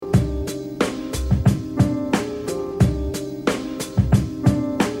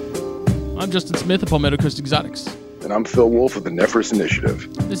Justin Smith of Palmetto Coast Exotics. And I'm Phil Wolf of the Nephris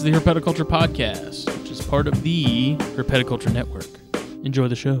Initiative. This is the Herpeticulture Podcast, which is part of the Herpeticulture Network. Enjoy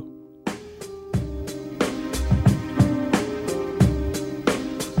the show.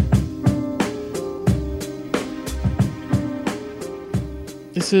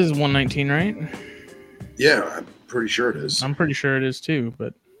 This is 119, right? Yeah, I'm pretty sure it is. I'm pretty sure it is too.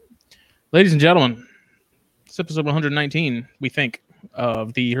 But, ladies and gentlemen, it's episode 119, we think,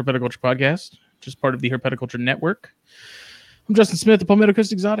 of the Herpeticulture Podcast, which is part of the Herpeticulture Network. I'm Justin Smith of Palmetto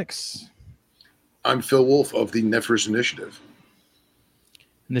Coast Exotics. I'm Phil Wolf of the Nephris Initiative.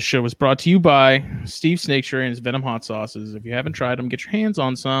 And this show was brought to you by Steve Snakeshire and his Venom Hot Sauces. If you haven't tried them, get your hands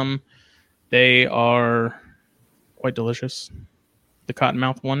on some. They are quite delicious. The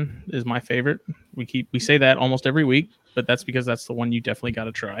Cottonmouth one is my favorite. We say that almost every week, but that's because that's the one you definitely got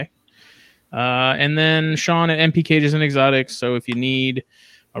to try. And then Sean at MP Cages and Exotics. So if you need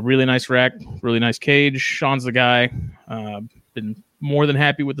a really nice rack, really nice cage, Sean's the guy. Been more than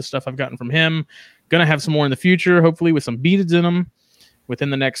happy with the stuff I've gotten from him. Gonna have some more in the future, hopefully with some beadeds in them within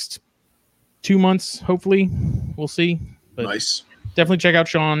the next 2 months. Hopefully, we'll see. But nice. Definitely check out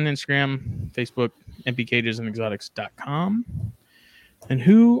Sean, Instagram, Facebook, mpcagesandexotics.com. And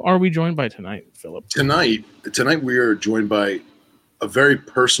who are we joined by tonight, Philip? Tonight we are joined by a very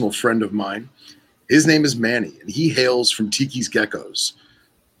personal friend of mine. His name is Manny, and he hails from Tiki's Geckos.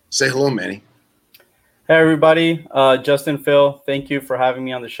 Say hello, Manny. Hey, everybody. Justin, Phil, thank you for having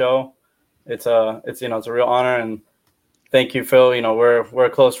me on the show. It's a real honor, and thank you, Phil. We're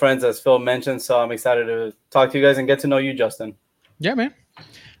close friends, as Phil mentioned, so I'm excited to talk to you guys and get to know you, Justin. Yeah, man.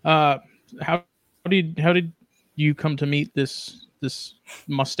 How did you come to meet this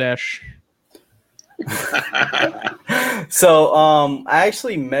mustache? So I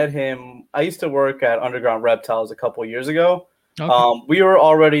actually met him. I used to work at Underground Reptiles a couple years ago. Okay. We were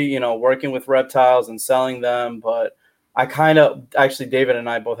already, working with reptiles and selling them, but I David and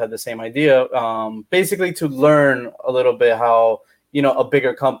I both had the same idea, basically to learn a little bit how, a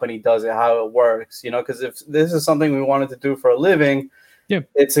bigger company does it, how it works, because if this is something we wanted to do for a living,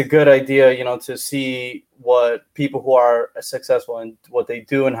 it's a good idea, to see what people who are successful in what they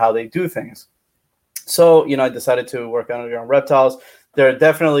do and how they do things. So, I decided to work on Underground Reptiles. They're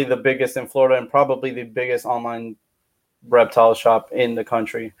definitely the biggest in Florida and probably the biggest online reptile shop in the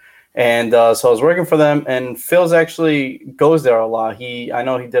country. And so I was working for them, and Phil's actually goes there a lot. I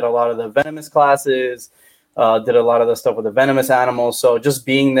know he did a lot of the venomous classes, did a lot of the stuff with the venomous animals. So just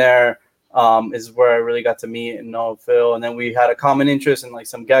being there is where I really got to meet and know Phil. And then we had a common interest in like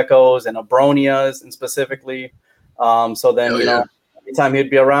some geckos and abronias, and specifically. So then, anytime he'd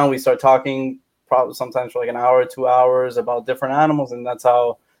be around, we start talking probably sometimes for like an hour or 2 hours about different animals. And that's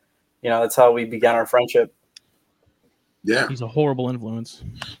how we began our friendship. Yeah. He's a horrible influence.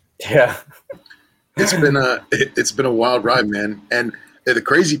 Yeah. It's been a wild ride, man. And the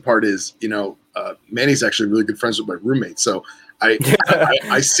crazy part is, Manny's actually really good friends with my roommate. So I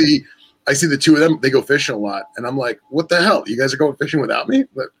see the two of them, they go fishing a lot, and I'm like, what the hell? You guys are going fishing without me?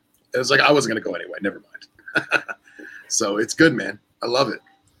 But it was like I wasn't gonna go anyway, never mind. So it's good, man. I love it.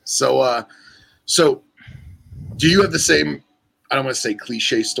 So do you have the same, I don't want to say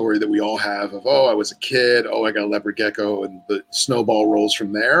cliche story that we all have of, I was a kid, I got a leopard gecko, and the snowball rolls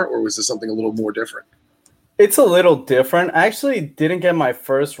from there? Or was this something a little more different? It's a little different. I actually didn't get my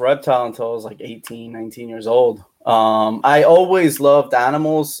first reptile until I was like 18, 19 years old. I always loved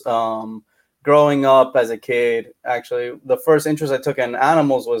animals. Growing up as a kid, actually, the first interest I took in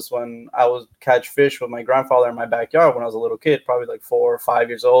animals was when I would catch fish with my grandfather in my backyard when I was a little kid, probably like 4 or 5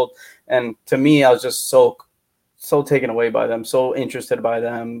 years old. And to me, I was just so taken away by them, so interested by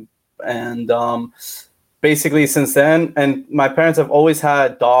them. And basically since then, and my parents have always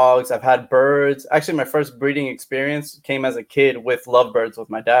had dogs. I've had birds. Actually, my first breeding experience came as a kid with lovebirds with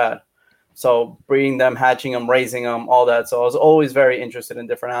my dad. So breeding them, hatching them, raising them, all that. So I was always very interested in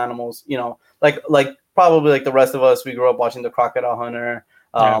different animals, like probably like the rest of us. We grew up watching The Crocodile Hunter,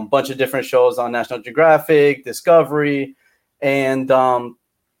 a bunch of different shows on National Geographic, Discovery. And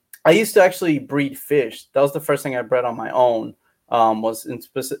I used to actually breed fish. That was the first thing I bred on my own.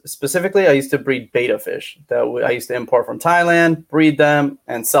 Specifically, I used to breed betta fish that I used to import from Thailand, breed them,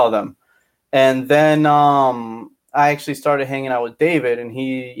 and sell them. And then I actually started hanging out with David, and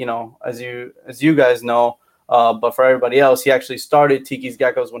he, as you guys know, but for everybody else, he actually started Tiki's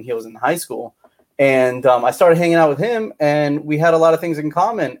Geckos when he was in high school. And I started hanging out with him, and we had a lot of things in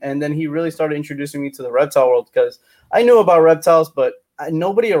common. And then he really started introducing me to the reptile world, because I knew about reptiles, but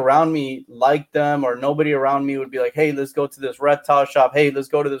nobody around me liked them, or nobody around me would be like, hey, let's go to this reptile shop. Hey, let's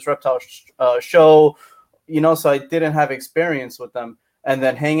go to this reptile show. So I didn't have experience with them. And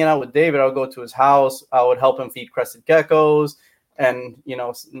then hanging out with David, I would go to his house. I would help him feed crested geckos. And,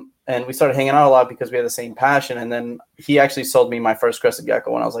 and we started hanging out a lot because we had the same passion. And then he actually sold me my first crested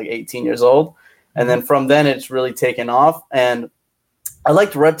gecko when I was like 18 years old. And then from then it's really taken off. And I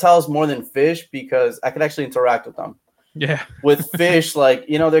liked reptiles more than fish because I could actually interact with them. Yeah. With fish, like,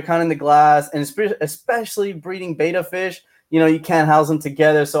 they're kind of in the glass, and especially breeding beta fish, you can't house them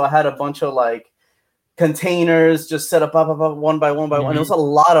together. So I had a bunch of like containers just set up one by one by one. It was a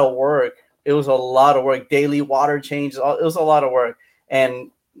lot of work. Daily water changes. It was a lot of work.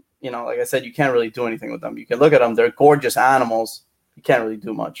 And, like I said, you can't really do anything with them. You can look at them. They're gorgeous animals. You can't really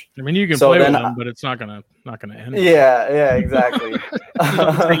do much. I mean, you can play with them, but it's not gonna end. Yeah, exactly.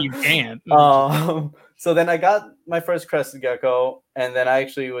 You can't. So then I got my first crested gecko, and then I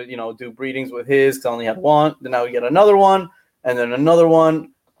actually would, do breedings with his because I only had one. Then I would get another one, and then another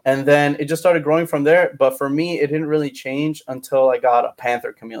one, and then it just started growing from there. But for me, it didn't really change until I got a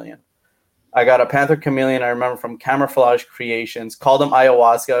panther chameleon. I remember from Camouflage Creations. Called him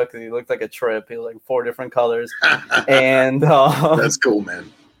ayahuasca because he looked like a trip. He was like 4 different colors. And that's cool,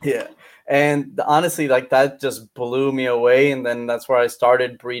 man. Yeah. And honestly, like that just blew me away. And then that's where I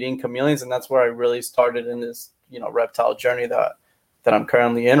started breeding chameleons. And that's where I really started in this, reptile journey that I'm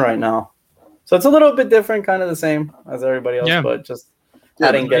currently in right now. So it's a little bit different, kind of the same as everybody else, but just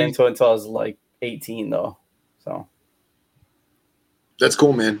I didn't get into it until I was like 18 though. So. That's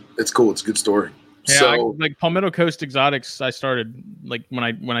cool, man. That's cool. It's a good story. Yeah, so, like Palmetto Coast Exotics, I started like when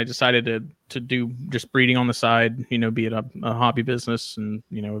I decided to do just breeding on the side, be it a hobby business and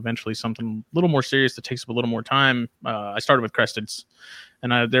eventually something a little more serious that takes up a little more time. I started with cresteds,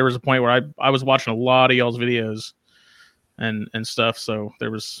 and there was a point where I was watching a lot of y'all's videos and stuff. So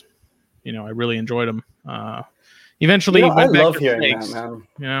there was, I really enjoyed them. Eventually, I love hearing that,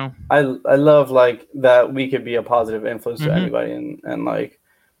 man. I love like that we could be a positive influence to anybody, and like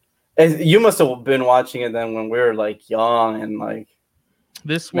you must have been watching it then when we were like young and like.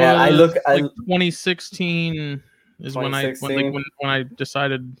 This was 2016 is 2016. when I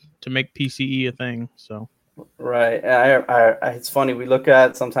decided to make PCE a thing. So. Right. And I it's funny. We look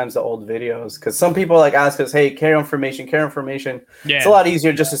at sometimes the old videos because some people like ask us, hey, care information. Yeah. It's a lot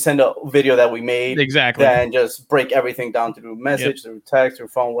easier just to send a video that we made than just break everything down through message, through text, through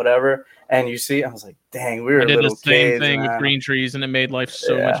phone, whatever. And you see, I was like, dang, we were little kids. I did the same thing with green trees, and it made life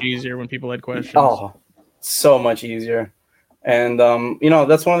so much easier when people had questions. Oh, so much easier. And,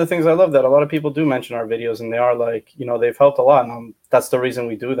 that's one of the things I love that a lot of people do mention our videos, and they are like, they've helped a lot. And that's the reason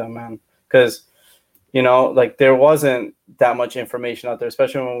we do them, man. Because like there wasn't that much information out there,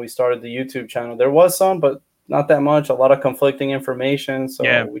 especially when we started the YouTube channel. There was some, but not that much. A lot of conflicting information.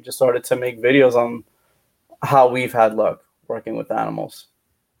 So we just started to make videos on how we've had luck working with animals.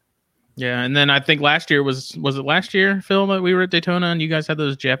 Yeah, and then I think last year was it last year, Phil, that we were at Daytona and you guys had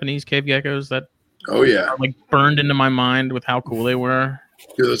those Japanese cave geckos that like burned into my mind with how cool they were.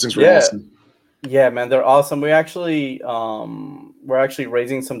 Yeah, those things were awesome. Yeah, man, they're awesome. We're actually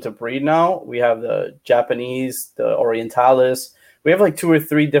raising some to breed now. We have the Japanese, the Orientalis. We have like 2 or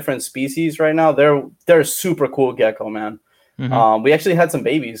 3 different species right now. They're super cool gecko, man. We actually had some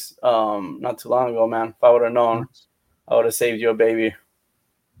babies not too long ago, man. If I would have known, I would have saved you a baby.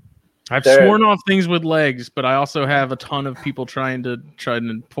 I've sworn off things with legs, but I also have a ton of people trying to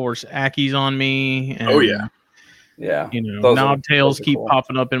force Ackies on me. And, yeah, knobtails keep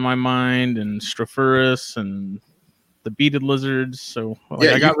popping up in my mind, and Strophaurus and the beaded lizards. So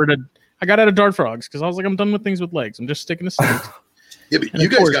I got out of dart frogs because I was like, I'm done with things with legs. I'm just sticking to snakes. Yeah, but you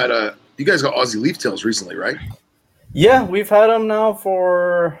guys got Aussie leaf tails recently, right? Yeah, we've had them now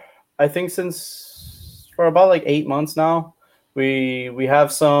for about like 8 months now. We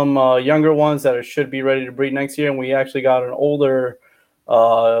have some younger ones that should be ready to breed next year, and we actually got an older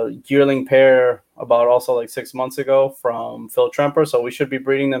yearling pair about also like 6 months ago from Phil Tremper, so we should be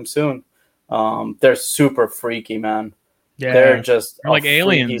breeding them soon. They're super freaky, man. Yeah, they're just like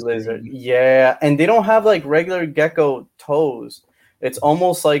aliens. Lizard. Yeah, and they don't have like regular gecko toes. It's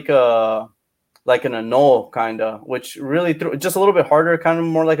almost like an anole kind of, which really just a little bit harder, kind of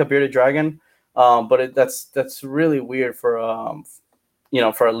more like a bearded dragon. But that's really weird for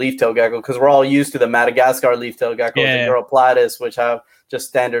for a leaf-tailed gecko because we're all used to the Madagascar leaf-tailed geckos, the Europlatus, which have just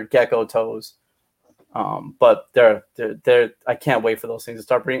standard gecko toes. But they're I can't wait for those things to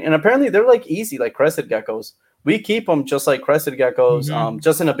start breeding. And apparently they're like easy, like crested geckos. We keep them just like crested geckos,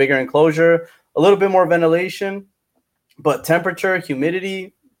 just in a bigger enclosure, a little bit more ventilation, but temperature,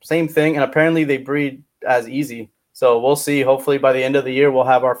 humidity, same thing. And apparently they breed as easy. So we'll see. Hopefully by the end of the year, we'll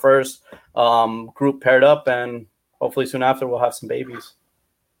have our first group paired up, and hopefully soon after we'll have some babies.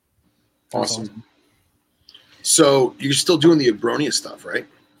 Awesome. So you're still doing the Abronia stuff, right?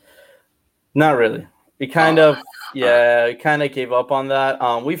 Not really. We kind of we kind of gave up on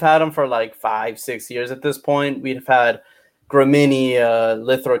that. We've had them for like 5-6 years at this point. We've had Graminia,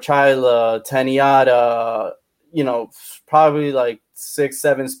 Lithrochyla, Teniata, probably like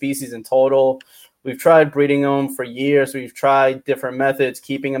 6-7 species in total. We've tried breeding them for years. We've tried different methods,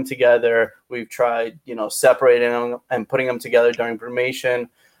 keeping them together. We've tried, separating them and putting them together during brumation.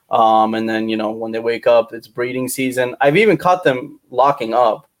 And then, when they wake up, it's breeding season. I've even caught them locking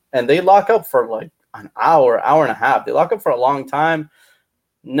up, and they lock up for like an hour and a half. They lock up for a long time.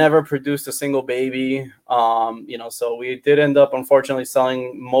 Never produced a single baby. So we did end up, unfortunately,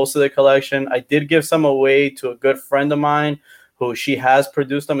 selling most of the collection. I did give some away to a good friend of mine who she has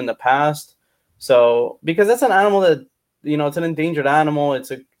produced them in the past. So, because that's an animal that, it's an endangered animal.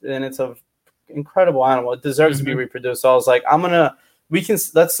 It's a incredible animal. It deserves to be reproduced. So I was like,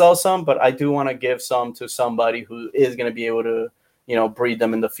 let's sell some, but I do want to give some to somebody who is going to be able to, breed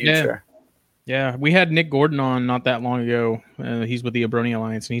them in the future. Yeah. We had Nick Gordon on not that long ago. He's with the Abronia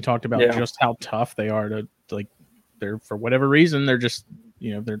Alliance, and he talked about just how tough they are to, like, they're, for whatever reason, they're just,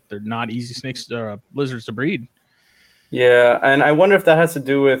 they're not easy snakes, lizards to breed. Yeah, and I wonder if that has to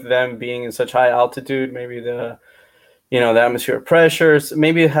do with them being in such high altitude. Maybe the atmospheric pressures.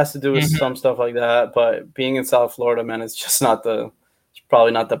 Maybe it has to do with some stuff like that. But being in South Florida, man, it's just it's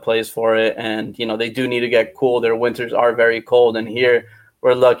probably not the place for it. And they do need to get cool. Their winters are very cold, and here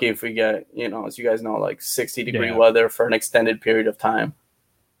we're lucky if we get as you guys know, like 60-degree weather for an extended period of time.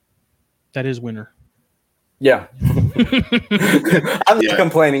 That is winter. Yeah, I'm not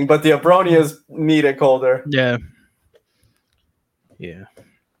complaining, but the Abronias need it colder. Yeah.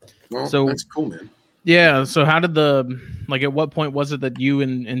 Well, so that's cool, man. Yeah. So how did at what point was it that you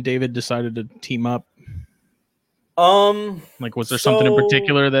and David decided to team up? Was there something in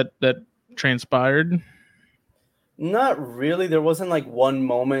particular that transpired? Not really. There wasn't like one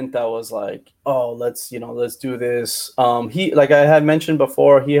moment that was like, oh, let's do this. He, like I had mentioned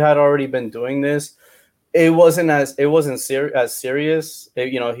before, he had already been doing this. It wasn't as serious.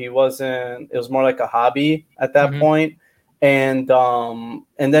 He wasn't. It was more like a hobby at that point. And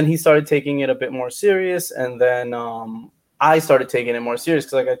then he started taking it a bit more serious, and then I started taking it more serious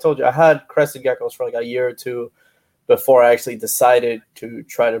because, like I told you, I had crested geckos for like a year or two before I actually decided to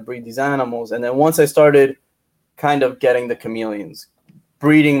try to breed these animals. And then once I started kind of getting the chameleons,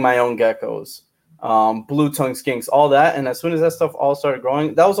 breeding my own geckos, blue tongue skinks, all that, and as soon as that stuff all started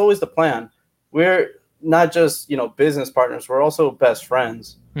growing, that was always the plan. We're not just business partners; we're also best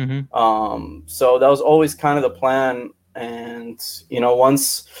friends. So that was always kind of the plan. And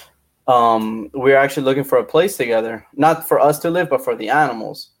once we were actually looking for a place together, not for us to live, but for the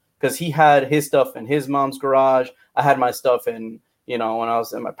animals, because he had his stuff in his mom's garage. I had my stuff in when I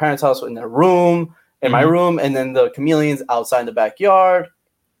was in my parents' house, in their room, in my room, and then the chameleons outside in the backyard.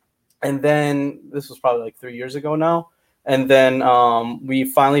 And then this was probably like 3 years ago now. And then we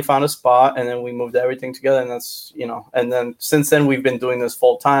finally found a spot, and then we moved everything together. And that's and then since then we've been doing this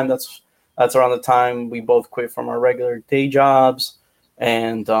full time. That's around the time we both quit from our regular day jobs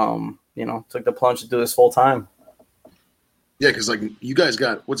and, took the plunge to do this full time. Yeah, because like you guys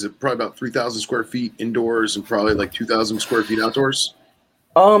got, what's it, probably about 3,000 square feet indoors and probably like 2,000 square feet outdoors?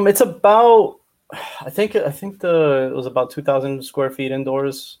 It's about, I think it was about 2,000 square feet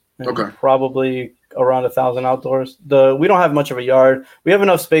indoors. And probably around 1,000 outdoors. We don't have much of a yard. We have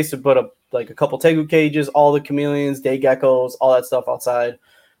enough space to put up like a couple tegu cages, all the chameleons, day geckos, all that stuff outside.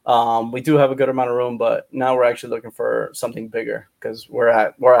 We do have a good amount of room, but now we're actually looking for something bigger because we're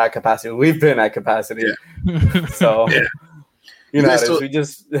at capacity. We've been at capacity. Yeah. So, you guys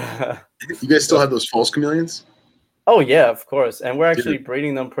still have those false chameleons? Oh yeah, of course. And we're actually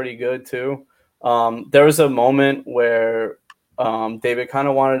breeding them pretty good too. There was a moment where David kind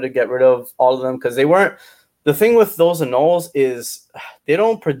of wanted to get rid of all of them because they weren't. The thing with those anoles is they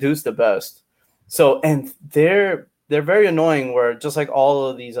don't produce the best. So, and they're very annoying where just like all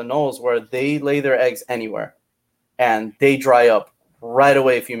of these anoles where they lay their eggs anywhere and they dry up right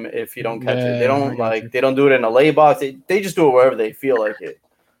away if you don't catch it. They don't do it in a lay box. They just do it wherever they feel like it.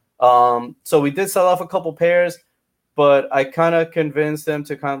 So we did sell off a couple pairs, but I kind of convinced them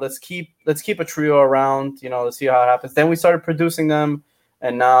to kind of let's keep a trio around, let's see how it happens. Then we started producing them,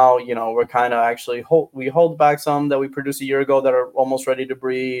 and now we're kind of actually we hold back some that we produced a year ago that are almost ready to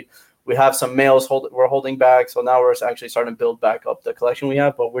breed. We have some males we're holding back, so now we're actually starting to build back up the collection we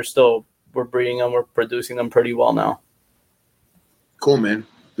have. But we're breeding them, we're producing them pretty well now. Cool, man.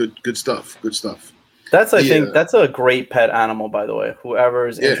 Good stuff. Good stuff. That's I think that's a great pet animal, by the way. Whoever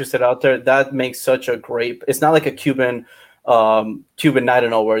is interested out there, that makes such a great. It's not like a Cuban Cuban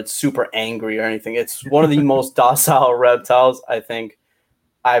Nightingale where it's super angry or anything. It's one of the most docile reptiles I think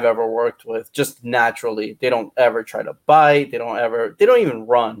I've ever worked with. Just naturally, they don't ever try to bite. They don't even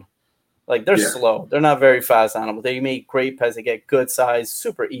run. Like they're slow. They're not very fast animals. They make great pets. They get good size.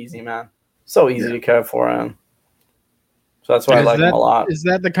 Super easy, man. So easy to care for, man. So that's why I like them a lot. Is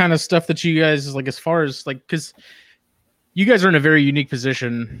that the kind of stuff that you guys like, as far as like, because you guys are in a very unique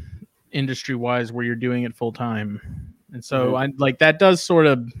position industry wise where you're doing it full time. And so I like that does sort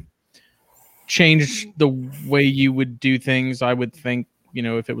of change the way you would do things. I would think, you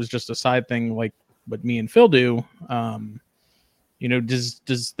know, if it was just a side thing like what me and Phil do, you know,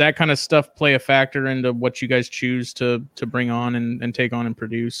 does that kind of stuff play a factor into what you guys choose to bring on and take on and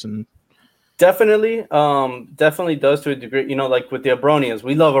produce? And definitely does to a degree. You know, like with the Abronias,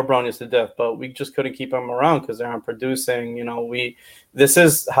 we love Abronias to death, but we just couldn't keep them around because they aren't producing. You know, this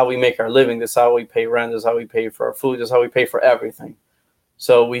is how we make our living. This is how we pay rent. This is how we pay for our food. This is how we pay for everything.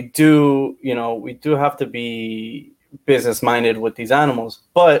 So we do have to be business minded with these animals,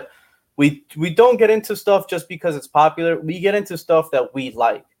 but we don't get into stuff just because it's popular. We get into stuff that we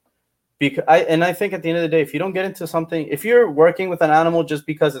like. Because I think at the end of the day, if you don't get into something, if you're working with an animal just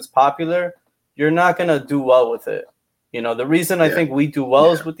because it's popular, you're not going to do well with it. You know, the reason I think we do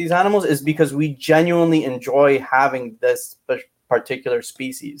well with these animals is because we genuinely enjoy having this particular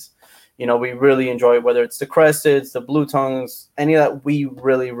species. You know, we really enjoy it, whether it's the cresteds, the blue tongues, any of that. We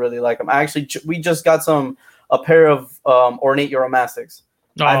really, really like them. We just got a pair of ornate Uromastics.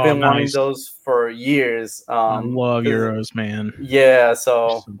 I've been wanting those for years. I love Euros, man. Yeah,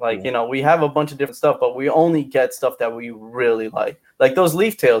 so like cool. You know, we have a bunch of different stuff, but we only get stuff that we really like those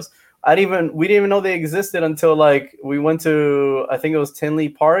leaf tails. We didn't even know they existed until like we went to, I think it was Tinley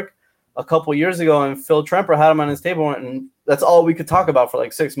Park a couple years ago, and Phil Tremper had them on his table, and that's all we could talk about for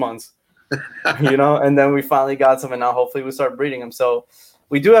like 6 months. You know, and then we finally got some, and now hopefully we start breeding them. So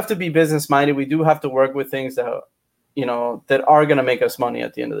we do have to be business minded. We do have to work with things that, you know, that are going to make us money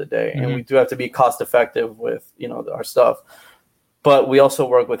at the end of the day. And we do have to be cost effective with, you know, our stuff. But we also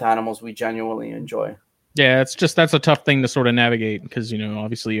work with animals we genuinely enjoy. Yeah, that's a tough thing to sort of navigate because, you know,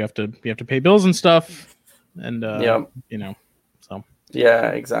 obviously you have to pay bills and stuff. And, you know, so. Yeah,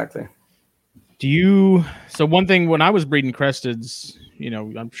 exactly. So one thing when I was breeding cresteds, you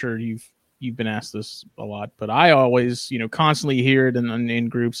know, I'm sure you've been asked this a lot, but I always, you know, constantly hear it in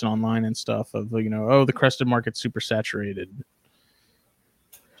groups and online and stuff of, you know, oh, the crested market's super saturated.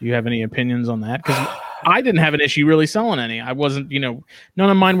 Do you have any opinions on that? Because I didn't have an issue really selling any. I wasn't, you know,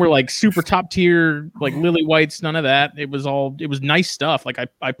 none of mine were like super top tier, like lily whites, none of that. It was nice stuff. Like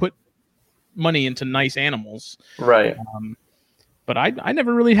I put money into nice animals. Right. But I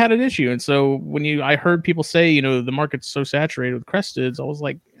never really had an issue. And so when I heard people say, you know, the market's so saturated with cresteds, I was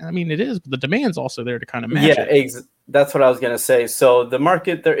like, I mean, it is, but the demand's also there to kind of match it. That's what I was going to say. So the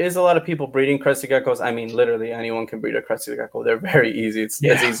market, there is a lot of people breeding crested geckos. I mean, literally anyone can breed a crested gecko. They're very easy. It's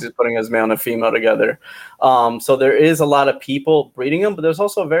as easy as putting a male and a female together. So there is a lot of people breeding them, but there's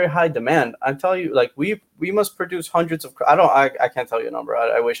also a very high demand. I tell you, like we must produce hundreds of, I can't tell you a number.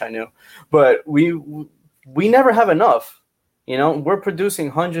 I wish I knew, but we never have enough. You know, we're producing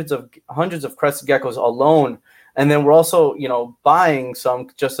hundreds of crested geckos alone, and then we're also, you know, buying some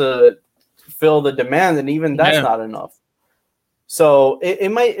just to fill the demand, and even that's not enough. So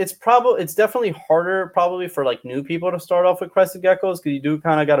it's definitely harder probably for like new people to start off with crested geckos because you do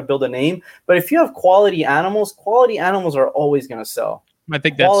kind of got to build a name. But if you have quality animals are always going to sell. I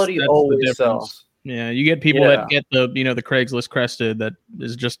think that's always the difference. Sells. Yeah, you get people that get the Craigslist crested that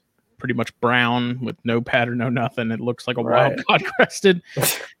is just pretty much brown with no pattern, no nothing. It looks like a wild caught crested,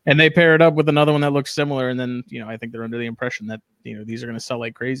 and they pair it up with another one that looks similar. And then, you know, I think they're under the impression that, you know, these are going to sell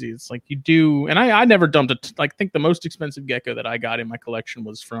like crazy. It's like you do. And I never dumped it. Like, I think the most expensive gecko that I got in my collection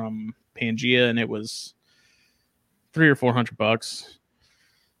was from Pangea, and it was $300 or $400.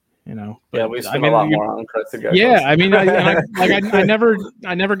 You know, but we spent a lot more on crested geckos. Yeah, I mean,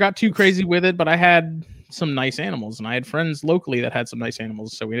 I never got too crazy with it, but I had some nice animals, and I had friends locally that had some nice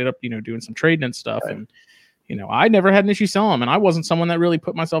animals, so we ended up, you know, doing some trading and stuff. And, you know, I never had an issue selling them, and I wasn't someone that really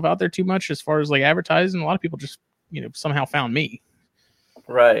put myself out there too much as far as like advertising. A lot of people just, you know, somehow found me.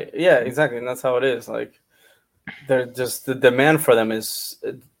 Right. Yeah, exactly. And that's how it is. Like, they're just, the demand for them is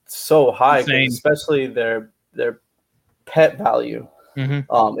so high, especially their pet value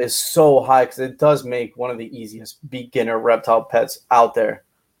is so high because it does make one of the easiest beginner reptile pets out there.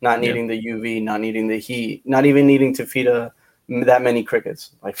 Not needing the UV, not needing the heat, not even needing to feed that many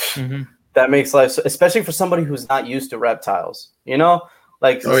crickets. Like that makes life, especially for somebody who's not used to reptiles. You know,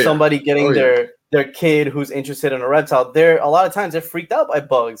 like somebody getting their kid who's interested in a reptile. A lot of times they're freaked out by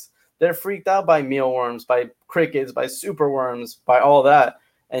bugs. they're freaked out by mealworms, by crickets, by superworms, by all that.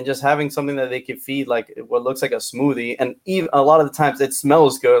 And just having something that they can feed, like what looks like a smoothie, and even a lot of the times it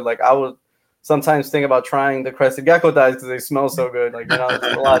smells good. Like I would sometimes think about trying the crested gecko dyes because they smell so good. Like,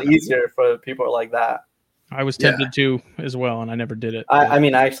 it's a lot easier for people like that. I was tempted to as well, and I never did it. I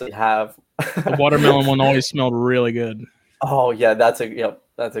mean, I actually have. The watermelon one always smelled really good. Oh yeah, that's a good.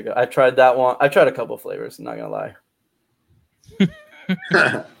 I tried that one. I tried a couple of flavors. I'm not gonna lie.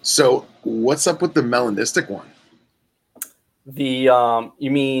 So what's up with the melanistic one? You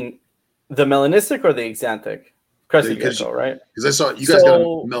mean the melanistic or the xanthic? Crested gecko, right? Because I saw you guys got a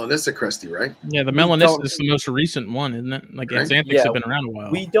melanistic cresty, right? Yeah, the melanistic is the most recent one, isn't it? Like right? Xanthics have been around a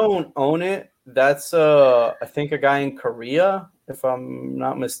while. We don't own it. That's I think a guy in Korea, if I'm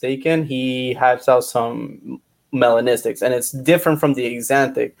not mistaken. He has out some melanistics, and it's different from the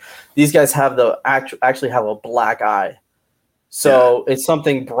xanthic. These guys have actually have a black eye, so it's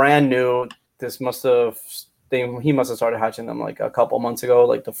something brand new. He must have started hatching them like a couple months ago,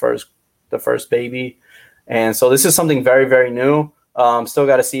 like the first baby. And so this is something very, very new. Still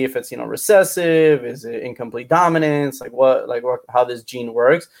got to see if it's, recessive, is it incomplete dominance, how this gene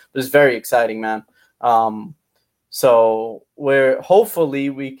works. But it's very exciting, man. So hopefully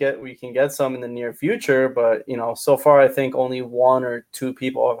we can get some in the near future. But so far I think only 1 or 2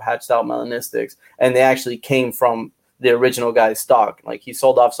 people have hatched out melanistics, and they actually came from the original guy's stock. Like he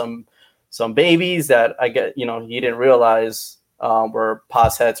sold off some babies that I get, he didn't realize were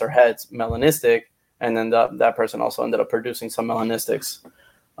pos heads or heads melanistic. And then that person also ended up producing some melanistics.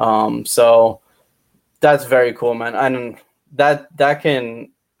 So that's very cool, man. And that can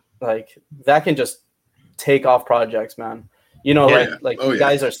just take off projects, man.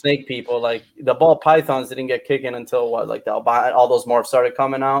 Guys are snake people. Like the ball pythons didn't get kicking until all those morphs started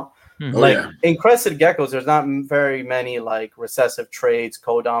coming out. In crested geckos, there's not very many like recessive traits,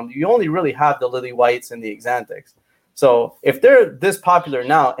 codom. You only really have the lily whites and the xanthics. So if they're this popular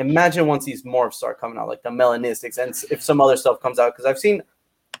now, imagine once these morphs start coming out, like the melanistics, and if some other stuff comes out, because I've seen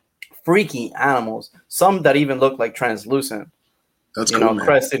freaky animals, some that even look like translucent. That's cool, man.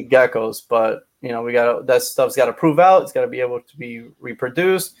 Crested geckos, but that stuff's got to prove out. It's got to be able to be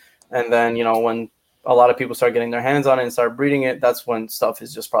reproduced, and then when a lot of people start getting their hands on it and start breeding it, that's when stuff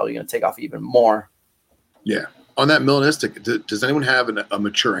is just probably going to take off even more. Yeah. On that melanistic, does anyone have a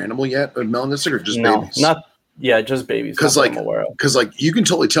mature animal yet, a melanistic, or just babies? Yeah, just babies. Because you can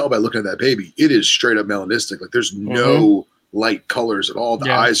totally tell by looking at that baby, it is straight up melanistic. Like there's no light colors at all. The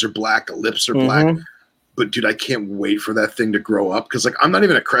eyes are black, the lips are black. But dude, I can't wait for that thing to grow up. Because I'm not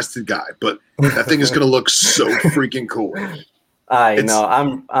even a crested guy, but that thing is gonna look so freaking cool. I know.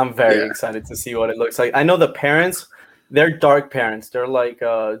 I'm very excited to see what it looks like. I know the parents, they're dark parents. They're like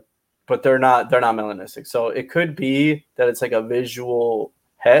but they're not melanistic. So it could be that it's like a visual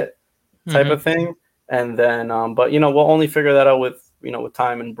het type of thing. And then, but we'll only figure that out with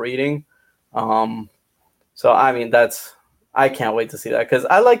time and breeding. So I mean, I can't wait to see that because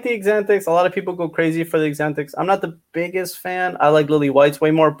I like the xanthics. A lot of people go crazy for the xanthics. I'm not the biggest fan. I like lily whites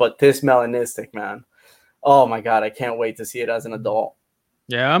way more, but this melanistic, man, oh my god, I can't wait to see it as an adult.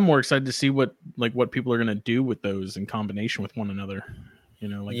 Yeah, I'm more excited to see what people are gonna do with those in combination with one another.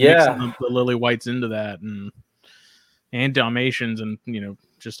 Mixing the lily whites into that and Dalmatians and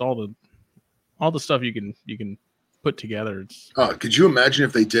just all the stuff you can put together. Could you imagine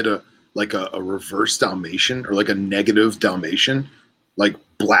if they did a reverse Dalmatian or like a negative Dalmatian, like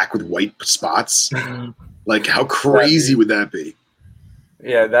black with white spots? Like how crazy would that be?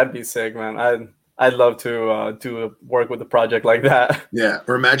 Yeah, that'd be sick, man. I'd love to work with a project like that. Yeah,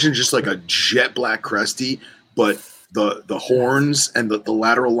 or imagine just like a jet black cresty, but the horns and the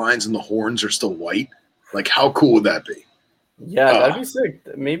lateral lines and the horns are still white. Like how cool would that be? Yeah, that'd be sick.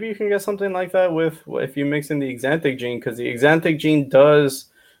 Maybe you can get something like that if you mix in the xanthic gene, because the xanthic gene does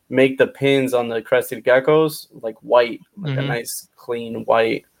make the pins on the crested geckos like white, like a nice clean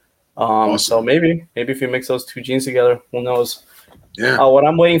white. Awesome. So maybe if you mix those 2 genes together, who knows? Yeah. What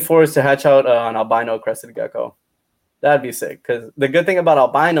I'm waiting for is to hatch out an albino crested gecko. That'd be sick, because the good thing about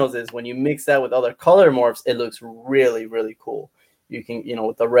albinos is when you mix that with other color morphs, it looks really, really cool. You can,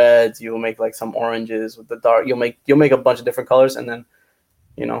 with the reds, you'll make like some oranges. With the dark, you'll make a bunch of different colors, and then,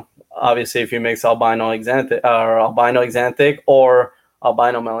 obviously, if you mix albino xanthic or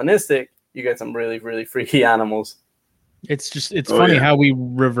albino melanistic, you get some really, really freaky animals. It's funny how we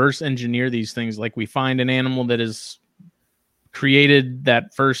reverse engineer these things. Like we find an animal that has created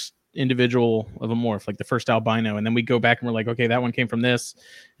that first individual of a morph, like the first albino, and then we go back and we're like, okay, that one came from this,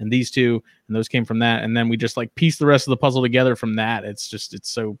 and these 2, and those came from that, and then we just like piece the rest of the puzzle together from that. It's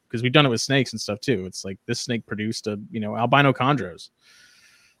so, because we've done it with snakes and stuff too. It's like this snake produced albino chondros.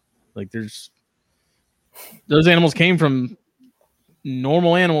 Like those animals came from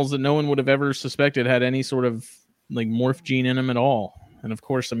normal animals that no one would have ever suspected had any sort of like morph gene in them at all. And of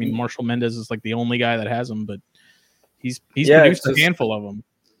course, I mean, Marshall Mendez is like the only guy that has them, but he's produced a handful of them.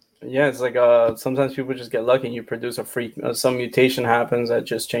 Yeah, it's like sometimes people just get lucky and you produce a freak. Some mutation happens that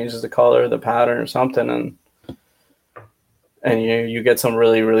just changes the color, the pattern, or something, and you get some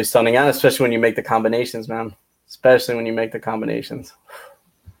really, really stunning animals, especially when you make the combinations, man. Especially when you make the combinations.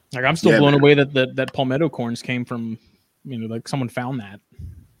 Like I'm still blown away that palmetto corns came from, like someone found that.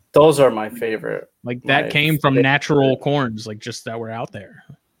 Those are my favorite. Like that came from natural corns, like just that were out there.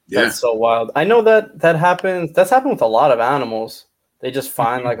 Yeah. That's so wild. I know that happens. That's happened with a lot of animals. They just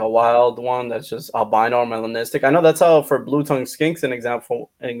find like a wild one that's just albino or melanistic. I know that's how for blue-tongued skinks, an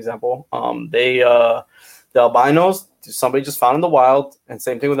example. The albinos, somebody just found in the wild, and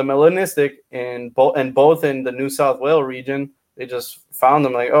same thing with the melanistic, and both in the New South Wales region, they just found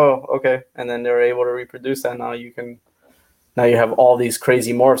them like, oh, okay, and then they were able to reproduce that. Now you have all these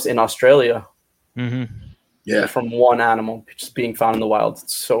crazy morphs in Australia, from one animal just being found in the wild.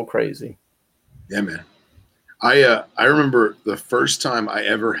 It's so crazy. Yeah, man. I remember the first time I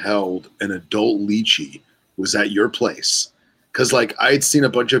ever held an adult lychee was at your place. Because, like, I had seen a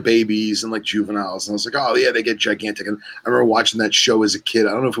bunch of babies and, like, juveniles. And I was like, oh, yeah, they get gigantic. And I remember watching that show as a kid.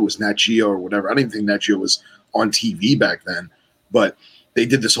 I don't know if it was Nat Geo or whatever. I don't even think Nat Geo was on TV back then. But they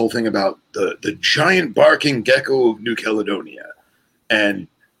did this whole thing about the giant barking gecko of New Caledonia. And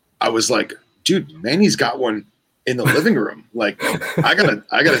I was like, dude, Manny's got one in the living room. Like, I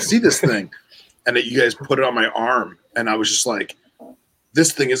gotta see this thing. And that you guys put it on my arm. And I was just like,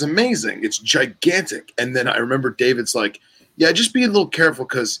 this thing is amazing. It's gigantic. And then I remember David's like, yeah, just be a little careful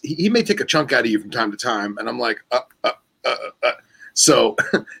because he may take a chunk out of you from time to time. And I'm like, So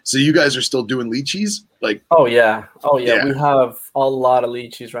you guys are still doing lychees? Like, oh yeah. We have a lot of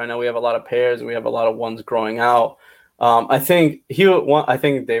lychees right now. We have a lot of pears and we have a lot of ones growing out. I think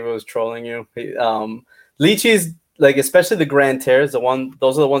David was trolling you. Lychees, like especially the Grand Terres,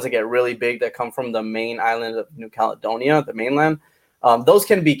 those are the ones that get really big that come from the main island of New Caledonia, the mainland. Those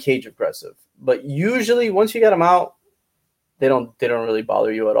can be cage aggressive, but usually once you get them out, they don't really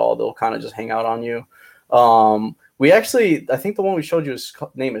bother you at all. They'll kind of just hang out on you. We actually, I think the one we showed you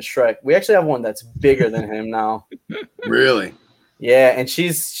name is Shrek. We actually have one that's bigger than him now. Really? Yeah, and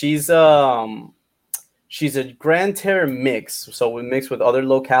she's a Grand Terre mix. So we mix with other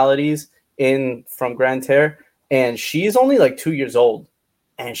localities from Grand Terre. And she's only like 2 years old,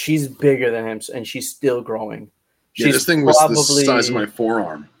 and she's bigger than him, and she's still growing. This thing was the size of my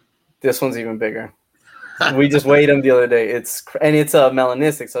forearm. This one's even bigger. We just weighed him the other day. It's a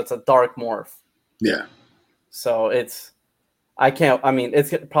melanistic, so it's a dark morph. Yeah. So it's probably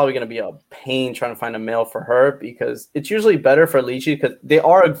going to be a pain trying to find a male for her because it's usually better for lychee because they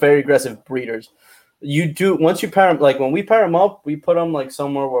are very aggressive breeders. Once you pair them, like when we pair them up, we put them like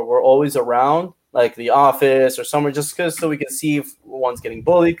somewhere where we're always around, like the office or somewhere, just so we can see if one's getting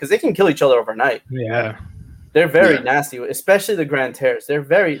bullied because they can kill each other overnight. Yeah, they're very nasty, especially the Grand Terres.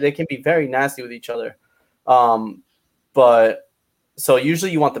 They can be very nasty with each other. But so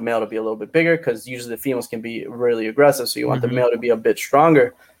usually you want the male to be a little bit bigger because usually the females can be really aggressive. So you want the male to be a bit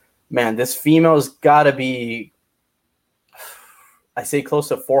stronger. Man, this female's got to be, I say, close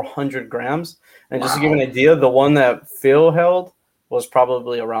to 400 grams. And just to give you an idea, the one that Phil held was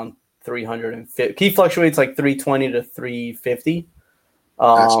probably around 350. He fluctuates like 320 to 350.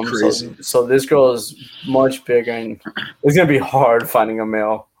 That's crazy. So this girl is much bigger, and it's gonna be hard finding a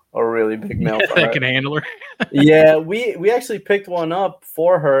really big male for that her. can handle her. Yeah, we actually picked one up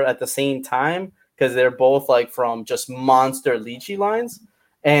for her at the same time because they're both like from just monster lychee lines,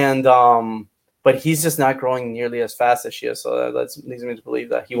 and but he's just not growing nearly as fast as she is. So that leads me to believe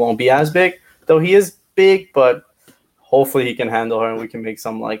that he won't be as big, though he is big, but. Hopefully he can handle her and we can make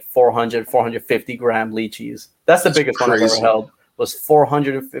some like 400, 450 gram lychees. That's the biggest one I've ever held, was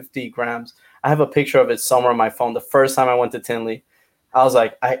 450 grams. I have a picture of it somewhere on my phone. The first time I went to Tinley, I was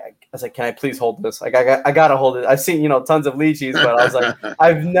like, can I please hold this? Like, I gotta hold it. I've seen, tons of lychees, but I was like,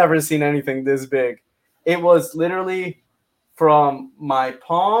 I've never seen anything this big. It was literally from my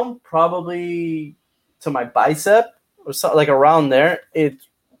palm probably to my bicep or something like around there. I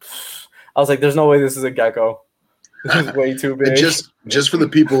was like, there's no way this is a gecko. This is way too big. And just for the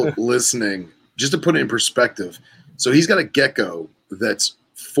people listening, just to put it in perspective, so he's got a gecko that's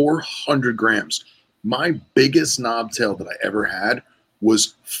 400 grams. My biggest knobtail that I ever had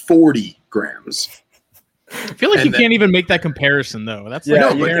was 40 grams. I feel like you can't even make that comparison, though. That's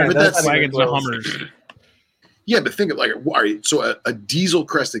but that's wagons and Hummers. Yeah, but think of like, all right, so a diesel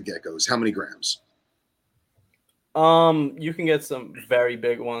crested gecko is how many grams? You can get some very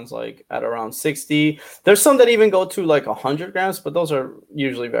big ones like at around 60. There's some that even go to like 100 grams, but those are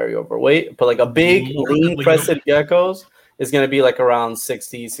usually very overweight. But like a big lean crested geckos is going to be like around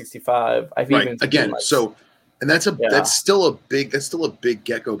 60, 65. I've Right. even Again, like, so and that's still a big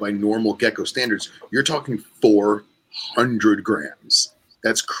gecko by normal gecko standards. You're talking 400 grams.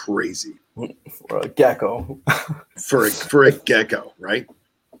 That's crazy for a gecko. for a gecko, right?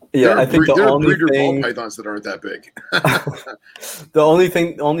 Yeah, I think there are breeder ball pythons that aren't that big.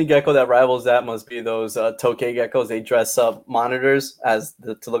 The only gecko that rivals that must be those tokay geckos. They dress up monitors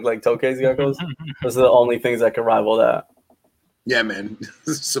to look like tokay's geckos. Those are the only things that can rival that. Yeah, man.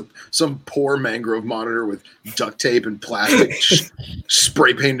 some poor mangrove monitor with duct tape and plastic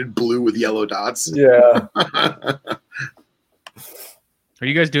spray painted blue with yellow dots. Yeah. Are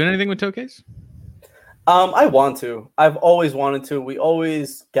you guys doing anything with tokays? I want to. I've always wanted to. We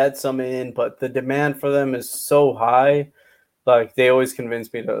always get some in, but the demand for them is so high. Like they always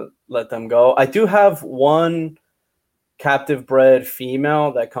convince me to let them go. I do have one captive bred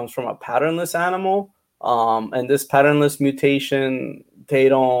female that comes from a patternless animal. And this patternless mutation, they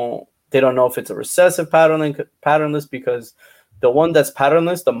don't know if it's a recessive patternless because the one that's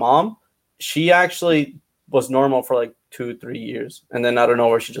patternless, the mom, she actually was normal for like 2-3 years, and then I don't know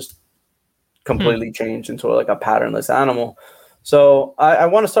where she just completely changed into like a patternless animal. So I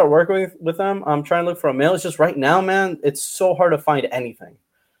want to start working with them. I'm trying to look for a male. It's just right now, man, it's so hard to find anything.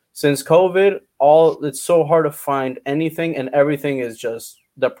 Since COVID, it's so hard to find anything, and everything is just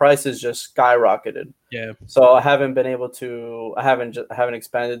the price is just skyrocketed. Yeah. So I haven't been able to. I haven't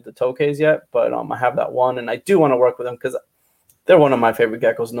expanded the tokays yet, but I have that one, and I do want to work with them because they're one of my favorite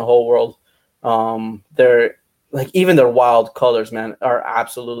geckos in the whole world. They're like even their wild colors, man, are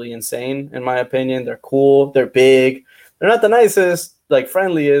absolutely insane in my opinion. They're cool. They're big. They're not the nicest, like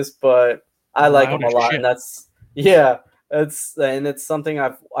friendliest, but I like them a lot, and that's it's something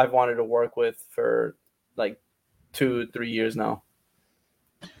I've wanted to work with for like 2-3 years now.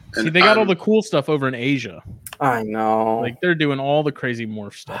 See, they got all the cool stuff over in Asia. I know. Like they're doing all the crazy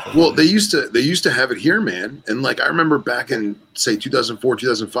morph stuff. Well, they used to have it here, man. And like I remember back in say 2004,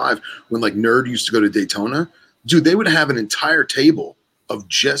 2005, when like Nerd used to go to Daytona, dude, they would have an entire table of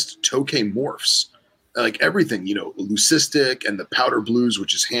just tokay morphs. Like everything, leucistic and the powder blues,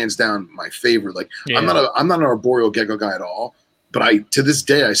 which is hands down my favorite. Like I'm not an arboreal gecko guy at all, but to this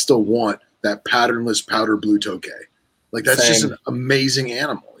day I still want that patternless powder blue tokay. Like that's just an amazing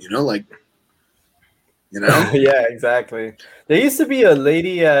animal, Yeah, exactly. There used to be a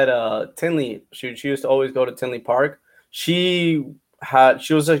lady at Tinley. She used to always go to Tinley Park. She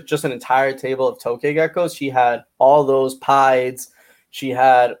was just an entire table of tokay geckos. She had all those pieds. She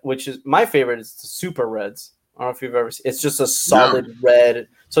had, which is my favorite, is the super reds. I don't know if you've ever seen. It's just a solid red.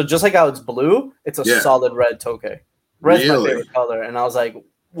 So just like how it's blue, it's a solid red tokay. Red's my favorite color, and I was like,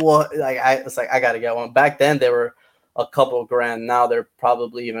 what? Like I gotta get one. Back then they were a couple grand. Now they're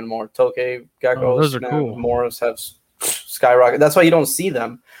probably even more. Tokay geckos. Oh, those are cool. Morphs have skyrocketed. That's why you don't see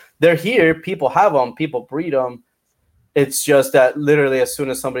them. They're here. People have them. People breed them. It's just that literally as soon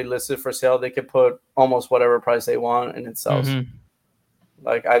as somebody lists it for sale, they could put almost whatever price they want and it sells. Mm-hmm.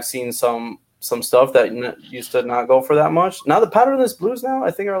 Like I've seen some stuff that used to not go for that much. Now the patternless blues now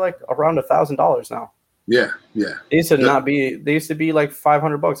I think are like around $1,000 now. Yeah. They used to They used to be like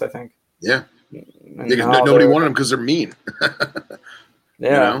 $500, I think. Yeah. Nobody wanted them because they're mean.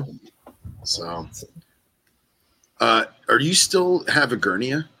 Yeah. So, are you still have a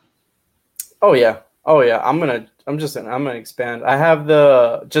Gurnia? Oh yeah. I'm gonna expand. I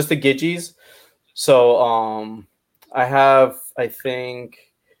have just the Gidgies. So I have I think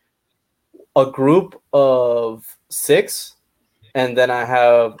a group of 6, and then I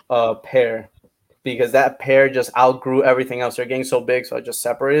have a pair. Because that pair just outgrew everything else. They're getting so big, so I just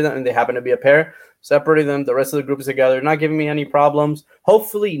separated them, and they happen to be a pair. Separated them. The rest of the group is together. Not giving me any problems.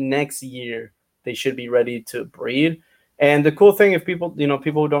 Hopefully next year they should be ready to breed. And the cool thing, if people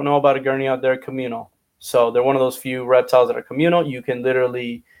who don't know about a Gurnia, they're communal. So they're one of those few reptiles that are communal. You can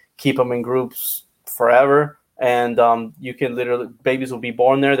literally keep them in groups forever, and babies will be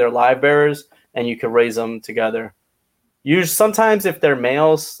born there. They're live bearers, and you can raise them together. Sometimes if they're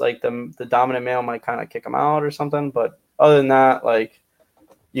males, like the dominant male might kind of kick them out or something. But other than that, like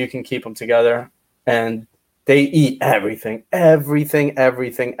you can keep them together, and they eat everything from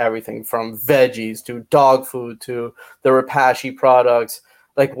veggies to dog food to the Repashy products.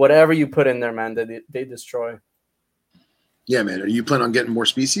 Like whatever you put in there, man, they destroy. Yeah, man. Are you planning on getting more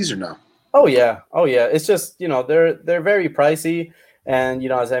species or no? Oh yeah. It's just they're very pricey. And,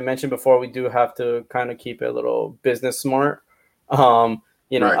 as I mentioned before, we do have to kind of keep it a little business smart.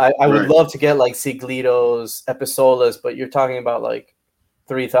 I would love to get like Siglitos, Episolas, but you're talking about like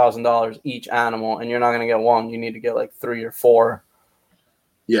 $3,000 each animal, and you're not going to get one. You need to get like 3 or 4.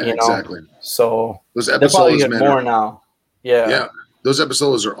 Yeah, exactly. So those Episolas get more now. Yeah. Those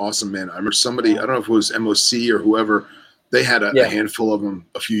Episolas are awesome, man. I remember somebody, I don't know if it was MOC or whoever, they had a handful of them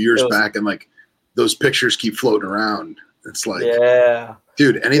a few years back, and like those pictures keep floating around. It's like,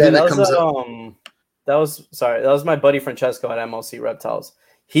 dude, anything that comes up. That was my buddy Francesco at MLC Reptiles.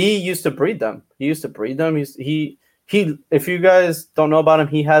 He used to breed them. He if you guys don't know about him,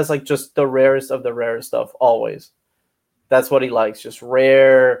 he has like just the rarest of the rarest stuff always. That's what he likes, just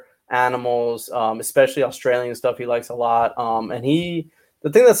rare animals, especially Australian stuff he likes a lot. And the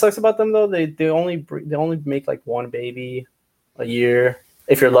thing that sucks about them though, they only make like one baby a year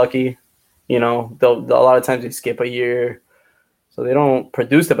if you're lucky. A lot of times they skip a year. So they don't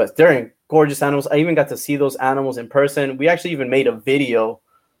produce the best. They're gorgeous animals. I even got to see those animals in person. We actually even made a video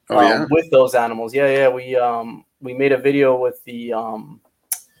with those animals. Yeah. We made a video with the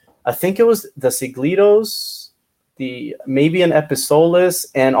I think it was the Siglitos, maybe an Episolus,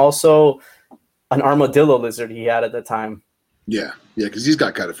 and also an armadillo lizard he had at the time. Yeah, because he's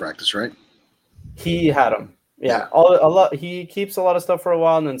got cataphractus, right? He had them. Yeah. A lot. He keeps a lot of stuff for a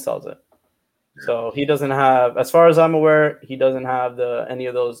while and then sells it. So he doesn't have, as far as I'm aware, he doesn't have any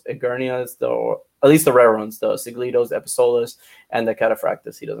of those Egernias, at least the rare ones, the Siglitos, Episolus, and the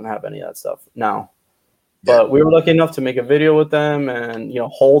Cataphractus. He doesn't have any of that stuff now. But we were lucky enough to make a video with them and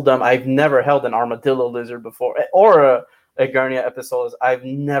hold them. I've never held an armadillo lizard before, or a Egernia Episolus. I've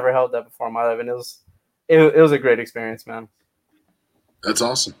never held that before in my life, and it was a great experience, man. That's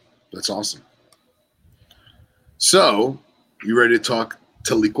awesome. So, you ready to talk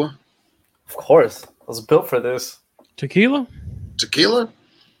Taliqua? Of course. I was built for this. Tequila? We're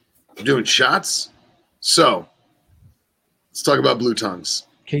doing shots? So, let's talk about blue tongues.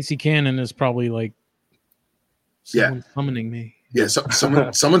 Casey Cannon is probably like summoning me. Yeah,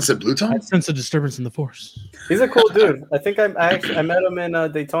 someone said blue tongue? I sense a disturbance in the force. He's a cool dude. I think I met him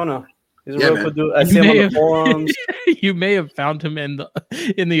in Daytona. He's a real cool dude. I see him on the forums. You may have found him in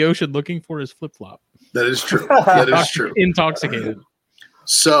the ocean looking for his flip-flop. That is true. Intoxicated.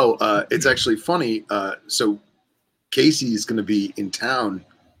 So it's actually funny. So Casey is going to be in town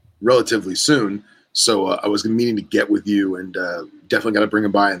relatively soon. So I was meaning to get with you, and definitely got to bring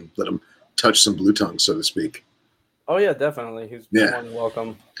him by and let him touch some blue tongue, so to speak. Oh yeah, definitely. He's more than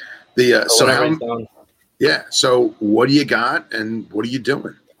welcome. So what do you got, and what are you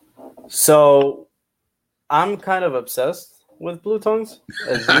doing? So I'm kind of obsessed with blue tongues,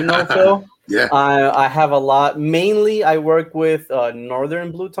 as you know, Phil. Yeah. I have a lot. Mainly, I work with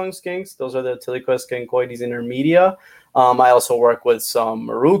northern blue tongue skinks. Those are the Tiliqua skincoides intermedia. I also work with some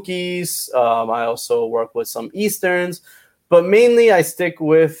Marukis. I also work with some Easterns. But mainly, I stick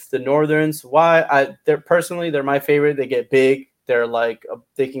with the northerns. Why? They're my favorite. They get big. They're like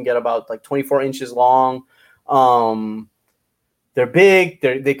they can get about like 24 inches long. They're big.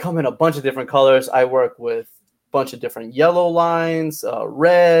 They come in a bunch of different colors. I work with bunch of different yellow lines,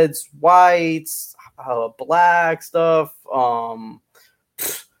 reds, whites, black stuff. Almost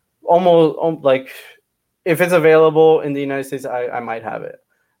like if it's available in the United States, I might have it.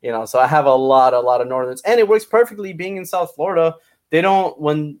 So I have a lot of northerns, and it works perfectly being in South Florida.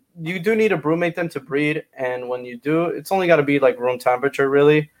 When you do need to brewmate them to breed, and when you do, it's only got to be like room temperature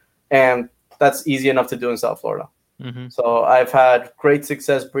really, and that's easy enough to do in South Florida. Mm-hmm. So I've had great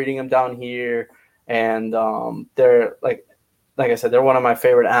success breeding them down here. And they're like I said, they're one of my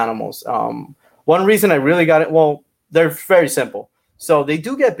favorite animals. One reason I really got it, well, they're very simple. So they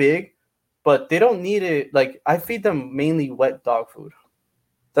do get big, but they don't need it. Like I feed them mainly wet dog food.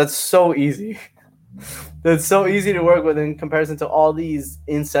 That's so easy. That's so easy to work with in comparison to all these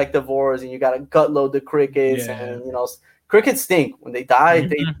insectivores, and you got to gut load the crickets. Yeah. And crickets stink when they die.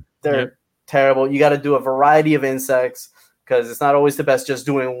 Mm-hmm. They're terrible. You got to do a variety of insects because it's not always the best just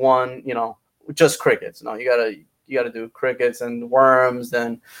doing one. Just crickets. No, you gotta do crickets and worms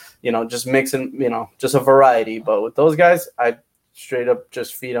and just mixing, just a variety. But with those guys, I straight up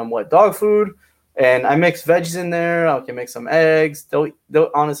just feed them wet dog food, and I mix veggies in there. I can mix some eggs. They'll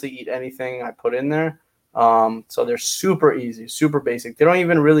honestly eat anything I put in there. So they're super easy, super basic. They don't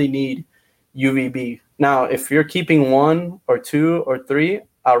even really need UVB. Now, if you're keeping 1 or 2 or 3,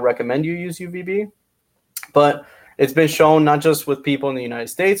 I'll recommend you use UVB, but it's been shown not just with people in the United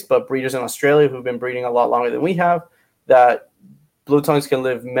States, but breeders in Australia who've been breeding a lot longer than we have, that blue tongues can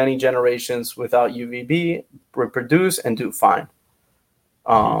live many generations without UVB, reproduce, and do fine.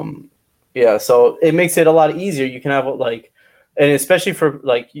 So it makes it a lot easier. You can have and especially for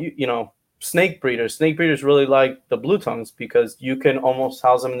snake breeders. Snake breeders really like the blue tongues because you can almost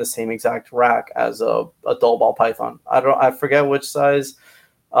house them in the same exact rack as a adult ball python. I forget which size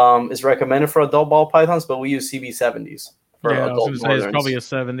is recommended for adult ball pythons, but we use CB70s for I was adult going to say it's northerns. probably a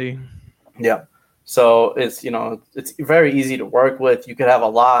 70. Yeah. So it's, it's very easy to work with. You could have a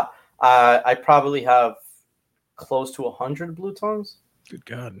lot. I probably have close to 100 blue tongues. Good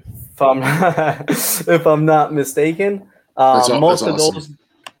God. If I'm not mistaken. That's most of awesome.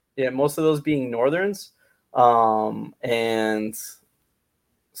 those, most of those being northerns. And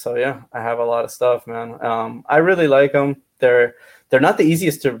so, yeah, I have a lot of stuff, man. I really like them. They're not the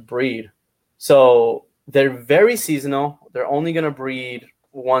easiest to breed. So they're very seasonal. They're only going to breed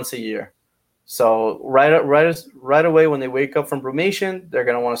once a year. So right away when they wake up from brumation, they're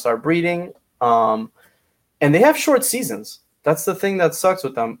going to want to start breeding. And they have short seasons. That's the thing that sucks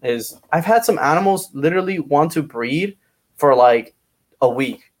with them is I've had some animals literally want to breed for like a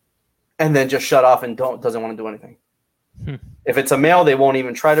week and then just shut off and doesn't want to do anything. If it's a male, they won't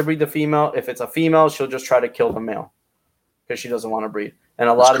even try to breed the female. If it's a female, she'll just try to kill the male because she doesn't want to breed. And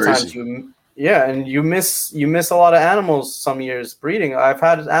a lot of times you miss a lot of animals some years breeding. I've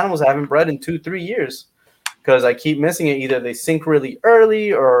had animals I haven't bred in 2-3 years because I keep missing it. Either they sink really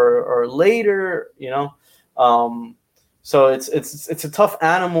early or later, So it's a tough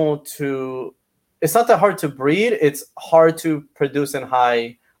animal to. It's not that hard to breed. It's hard to produce in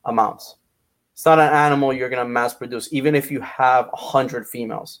high amounts. It's not an animal you're going to mass produce, even if you have 100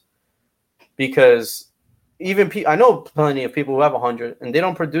 females, because I know plenty of people who have 100 and they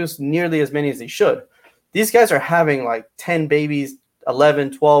don't produce nearly as many as they should. These guys are having like 10 babies,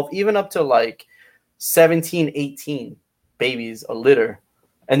 11, 12, even up to like 17, 18 babies a litter.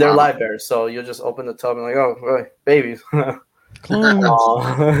 And they're live bears, so you'll just open the tub and like, oh, right, babies.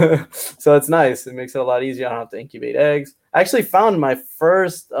 So it's nice. It makes it a lot easier. I don't have to incubate eggs. I actually found my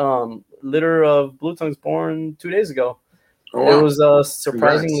first litter of blue tongues born 2 days ago. Oh, wow. It was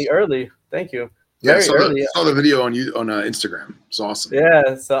surprisingly early. Thank you. Yeah, I saw the video on Instagram. It's awesome.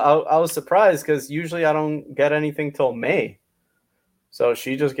 Yeah, so I was surprised because usually I don't get anything till May. So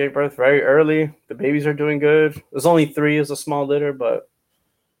she just gave birth very early. The babies are doing good. There's only 3 as a small litter, but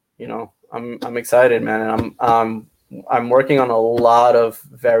I'm excited, man. And I'm working on a lot of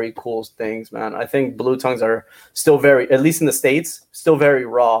very cool things, man. I think blue tongues are still very, at least in the States, still very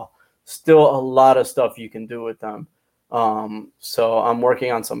raw. Still a lot of stuff you can do with them. So I'm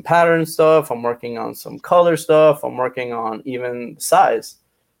working on some pattern stuff. I'm working on some color stuff. I'm working on even size.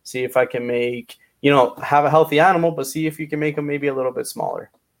 See if I can make, have a healthy animal, but see if you can make them maybe a little bit smaller.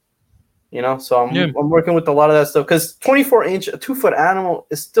 So I'm working with a lot of that stuff because 24-inch, a 2-foot animal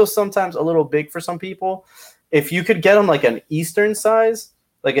is still sometimes a little big for some people. If you could get them like an Eastern size,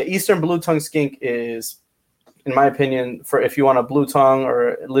 like an Eastern blue tongue skink is, in my opinion, for if you want a blue tongue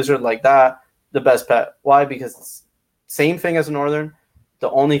or a lizard like that, the best pet. Why? Because it's same thing as a northern. The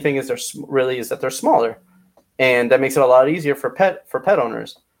only thing is that they're smaller, and that makes it a lot easier for pet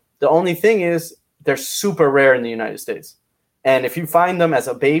owners. The only thing is they're super rare in the United States. And if you find them as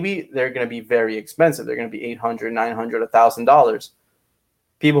a baby, they're going to be very expensive. They're going to be $800, $900, $1,000.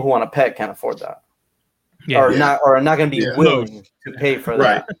 People who want a pet can't afford that. Are not going to be willing to pay for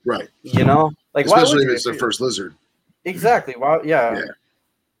that. Right. Like especially if it's their first lizard. Exactly. Well, yeah.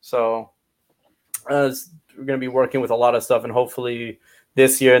 So we're going to be working with a lot of stuff, and hopefully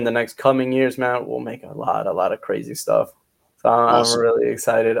this year and the next coming years, man, we'll make a lot of crazy stuff. So I'm really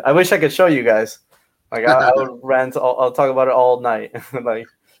excited. I wish I could show you guys. Like I would rant. I'll talk about it all night. Like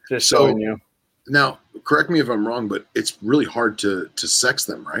just showing you. Now, correct me if I'm wrong, but it's really hard to sex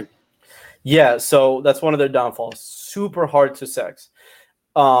them, right? Yeah, so that's one of their downfalls. Super hard to sex.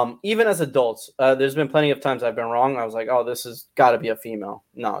 Even as adults, there's been plenty of times I've been wrong. I was like, oh, this has got to be a female.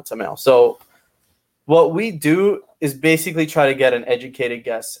 No, it's a male. So what we do is basically try to get an educated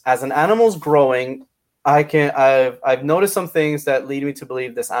guess. As an animal's growing, I've noticed some things that lead me to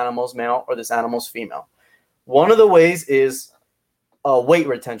believe this animal's male or this animal's female. One of the ways is weight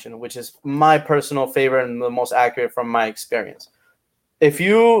retention, which is my personal favorite and the most accurate from my experience. If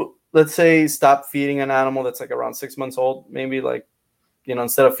you, let's say, stop feeding an animal that's like around 6 months old, maybe like,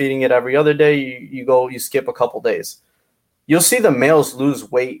 instead of feeding it every other day, you skip a couple days. You'll see the males lose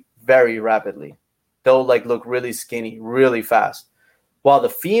weight very rapidly. They'll like look really skinny, really fast. While the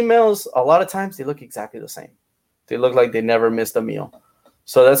females, a lot of times, they look exactly the same. They look like they never missed a meal.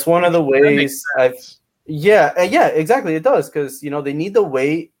 So that's one of the ways exactly. It does because, they need the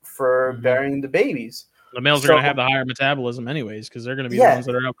weight for bearing the babies. The males are going to have the higher metabolism anyways because they're going to be the ones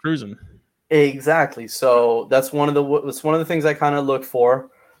that are out cruising. Exactly. So that's one of the things I kind of look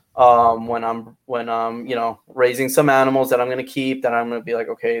for. when I'm raising some animals that I'm going to keep, that I'm going to be like,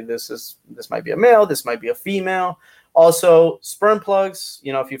 okay, this might be a male, this might be a female. Also, sperm plugs,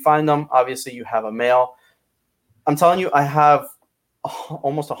 if you find them, obviously you have a male. I'm telling you, I have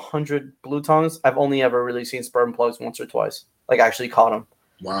almost 100 blue tongues. I've only ever really seen sperm plugs once or twice, like actually caught them.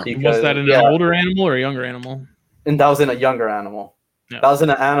 Wow. Was that in an older animal or a younger animal? And that was in a younger animal. Yeah. That was in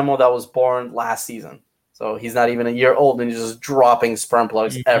an animal that was born last season. So he's not even a year old, and he's just dropping sperm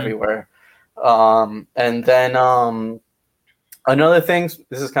plugs everywhere. And then another thing,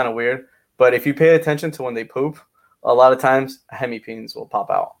 this is kind of weird, but if you pay attention to when they poop, a lot of times hemipenes will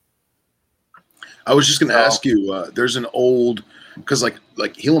pop out. I was just going to ask you, there's an old, because like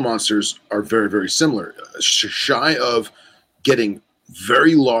Gila monsters are very, very similar. Shy of getting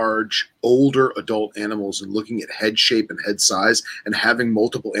very large, older adult animals and looking at head shape and head size and having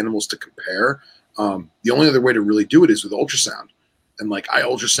multiple animals to compare. The only other way to really do it is with ultrasound. And like I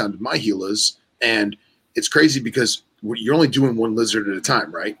ultrasounded my Gilas, and it's crazy because you're only doing one lizard at a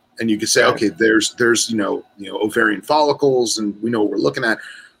time, right? And you can say, okay, there's ovarian follicles, and we know what we're looking at.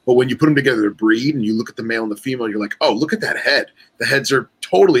 But when you put them together to breed, and you look at the male and the female, you're like, oh, look at that head. The heads are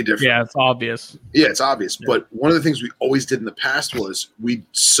totally different. Yeah, it's obvious. Yeah, it's obvious. Yeah. But one of the things we always did in the past was we'd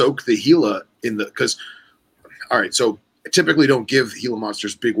soak the Gila all right, so I typically don't give Gila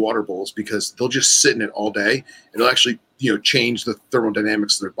monsters big water bowls because they'll just sit in it all day. It'll actually, change the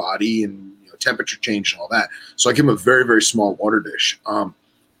thermodynamics of their body and temperature change and all that. So I give them a very, very small water dish.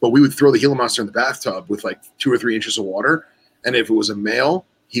 But we would throw the Gila monster in the bathtub with like 2 or 3 inches of water, and if it was a male,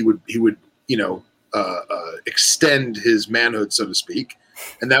 he would extend his manhood, so to speak,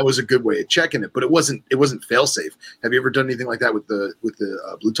 and that was a good way of checking it. But it wasn't fail safe. Have you ever done anything like that with the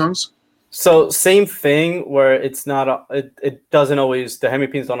blue tongues? So same thing where it's not it doesn't always, the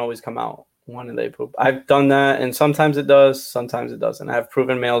hemipenes don't always come out when they poop. I've done that, and sometimes it does, sometimes it doesn't. I've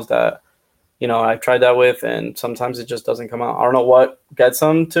proven males that I've tried that with, and sometimes it just doesn't come out. I don't know what gets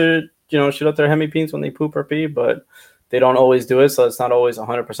them to shoot up their hemipenes when they poop or pee, but they don't always do it, so it's not always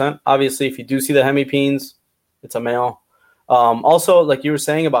 100%. Obviously, if you do see the hemipenes, it's a male. Also, like you were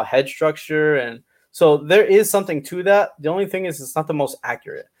saying about head structure, and so there is something to that. The only thing is it's not the most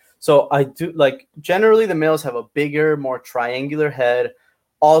accurate. So I do generally the males have a bigger, more triangular head.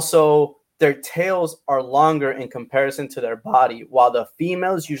 Also, their tails are longer in comparison to their body, while the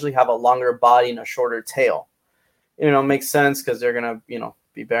females usually have a longer body and a shorter tail. Makes sense because they're gonna,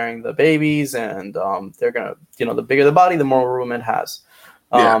 be bearing the babies, and they're gonna, the bigger the body, the more room it has.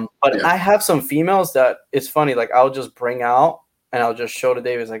 I have some females that it's funny, like I'll just bring out and I'll just show to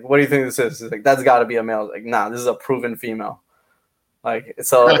David, like, what do you think this is? He's like, that's got to be a male. Like, nah, this is a proven female. Like,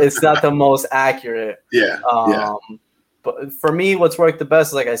 so it's not the most accurate. But for me, what's worked the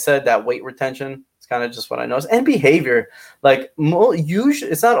best is, like I said, that weight retention. It's kind of just what I noticed, and behavior. Like usually,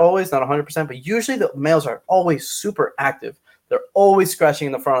 it's not always, not 100%, but usually the males are always super active. They're always scratching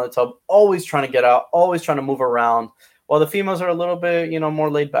in the front of the tub, always trying to get out, always trying to move around, while the females are a little bit, more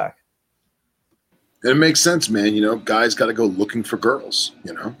laid back. It makes sense, man. Guys got to go looking for girls,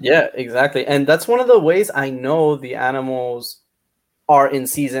 Yeah, exactly. And that's one of the ways I know the animals are in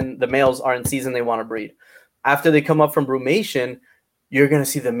season, the males are in season, they want to breed. After they come up from brumation, you're going to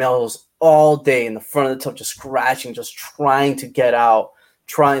see the males all day in the front of the tub, just scratching, just trying to get out,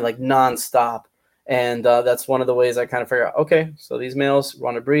 trying like nonstop. And that's one of the ways I kind of figure out, okay, so these males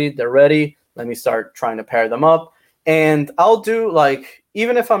want to breed, they're ready. Let me start trying to pair them up. And I'll do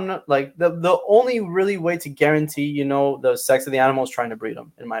even if I'm not the only really way to guarantee, the sex of the animal is trying to breed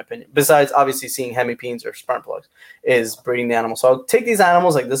them, in my opinion. Besides obviously seeing hemipenes or sperm plugs, is breeding the animal. So I'll take these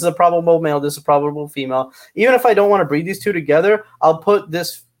animals, like this is a probable male, this is a probable female. Even if I don't want to breed these two together, I'll put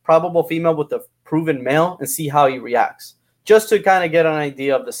this probable female with the proven male and see how he reacts, just to kind of get an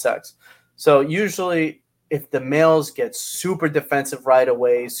idea of the sex. So usually if the males get super defensive right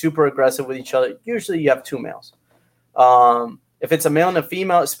away, super aggressive with each other, usually you have 2 males. If it's a male and a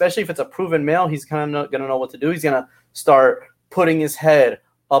female, especially if it's a proven male, he's kind of going to know what to do. He's going to start putting his head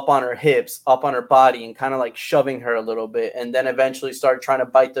up on her hips, up on her body, and kind of like shoving her a little bit, and then eventually start trying to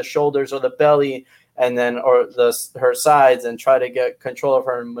bite the shoulders or the belly, and then her sides, and try to get control of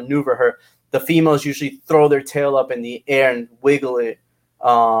her and maneuver her. The females usually throw their tail up in the air and wiggle it.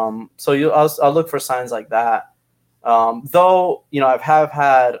 So I'll look for signs like that. Though I've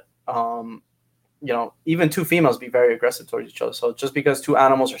had even 2 females be very aggressive towards each other. So just because 2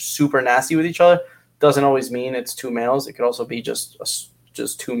 animals are super nasty with each other doesn't always mean it's 2 males. It could also be just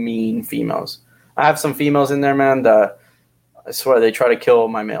 2 mean females. I have some females in there, man, that I swear they try to kill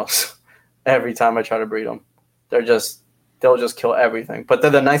my males every time I try to breed them. They'll just kill everything. But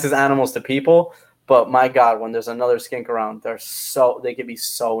they're the nicest animals to people, But my God, when there's another skink around, they can be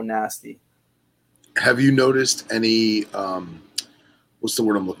so nasty. Have you noticed any? What's the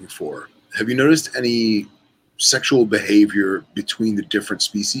word I'm looking for? Have you noticed any sexual behavior between the different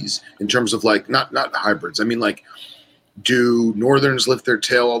species in terms of like not hybrids? I mean, like, do northerns lift their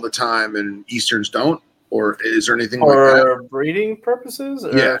tail all the time and easterns don't, or is there anything like that? For breeding purposes,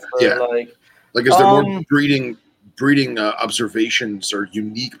 or Yeah, like is there more breeding observations or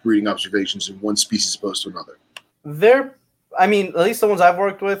unique breeding observations in one species opposed to another? I mean, at least the ones I've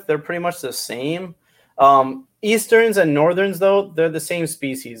worked with, they're pretty much the same. Easterns and northerns, though, they're the same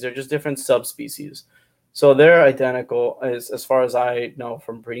species. They're just different subspecies. So they're identical as far as I know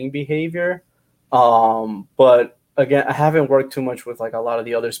from breeding behavior. But again, I haven't worked too much with like a lot of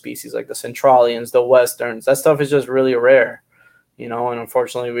the other species, like the Centralians, the Westerns. That stuff is just really rare, you know, and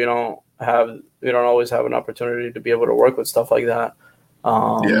unfortunately we don't always have an opportunity to be able to work with stuff like that.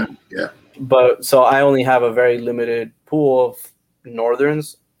 But so I only have a very limited pool of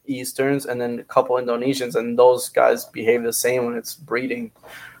northerns, easterns, and then a couple Indonesians, and those guys behave the same when it's breeding.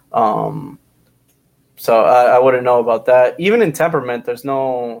 So I wouldn't know about that. Even in temperament, there's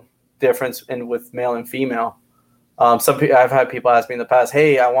no difference with male and female. I've had people ask me in the past,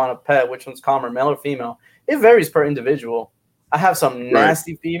 "Hey, I want a pet. Which one's calmer, male or female?" It varies per individual. I have some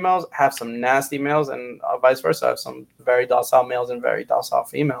nasty females, have some nasty males, and vice versa. I have some very docile males and very docile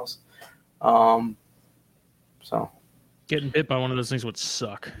females. So getting bit by one of those things would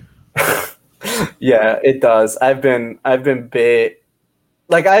suck. Yeah, it does. I've been bit.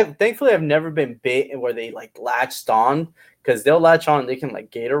 Like thankfully I've never been bit where they like latched on, because they'll latch on and they can like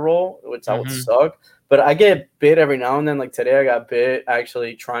gator roll, which that would suck. But I get bit every now and then. Like today I got bit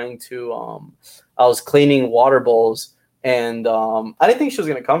actually trying to I was cleaning water bowls, and I didn't think she was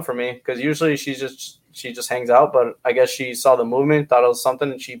gonna come for me, because usually she just hangs out, but I guess she saw the movement, thought it was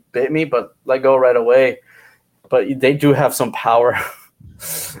something, and she bit me, but let go right away. But they do have some power.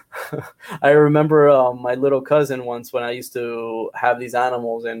 I remember my little cousin once, when I used to have these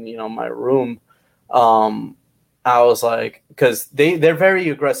animals in my room. I was like, because they're very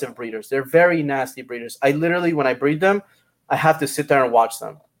aggressive breeders. They're very nasty breeders. I literally, when I breed them, I have to sit there and watch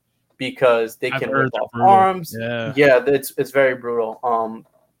them, because they can rip off arms. Yeah, it's very brutal.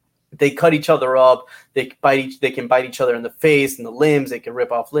 They cut each other up. They can bite each other in the face and the limbs. They can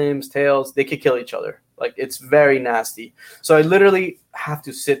rip off limbs, tails. They could kill each other. Like, it's very nasty. So I literally have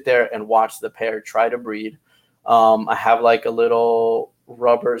to sit there and watch the pair try to breed. I have like a little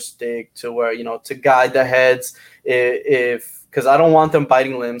rubber stick to where, to guide the heads, because I don't want them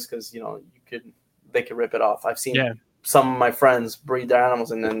biting limbs, because they could rip it off. I've seen some of my friends breed their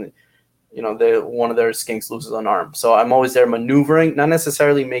animals, and then one of their skinks loses an arm. So I'm always there maneuvering, not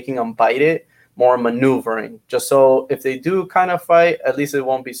necessarily making them bite it, more maneuvering, just so if they do kind of fight, at least it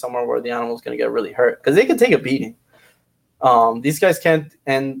won't be somewhere where the animal's going to get really hurt, because they can take a beating. These guys can't,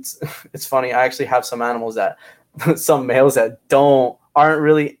 and it's funny, I actually have some animals that some males that aren't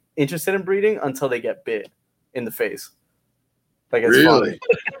really interested in breeding until they get bit in the face. Like, it's really funny.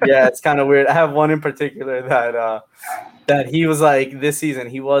 Yeah, it's kind of weird. I have one in particular that he was like, this season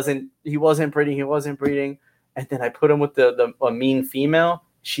he wasn't breeding, and then I put him with a mean female.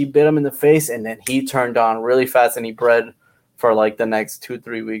 She bit him in the face, and then he turned on really fast, and he bred for like the next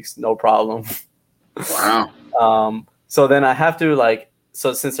 2-3 weeks, no problem. Wow. So then I have to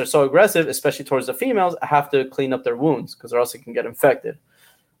since they're so aggressive, especially towards the females, I have to clean up their wounds, because or else it can get infected.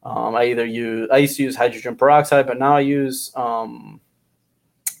 I used to use hydrogen peroxide, but now I use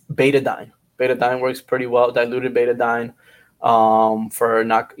betadine. Betadine works pretty well, diluted betadine, for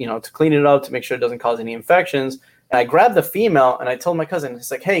not, to clean it up, to make sure it doesn't cause any infections. And I grabbed the female, and I told my cousin,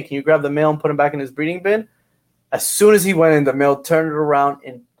 he's like, "Hey, can you grab the male and put him back in his breeding bin?" As soon as he went in, the male turned it around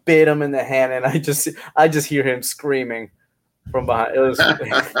and bit him in the hand, and I just hear him screaming from behind. It was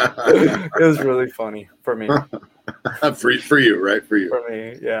really funny for me. for you, right? For you. For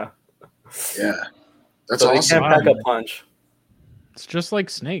me, yeah. Yeah. That's so awesome. They can't pack a punch. It's just like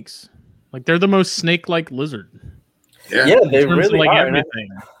snakes. Like, they're the most snake-like lizard. Yeah, they really are. Everything.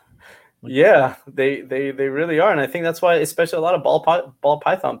 Yeah, they really are, and I think that's why, especially a lot of ball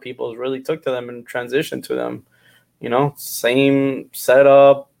python people really took to them and transitioned to them. Same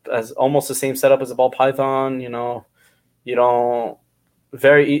setup, almost the same setup as a ball python. You don't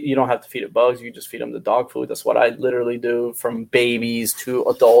have to feed it bugs. You just feed them the dog food. That's what I literally do, from babies to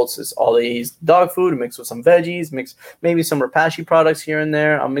adults. Is all they eat dog food mixed with some veggies, mix maybe some Rapashi products here and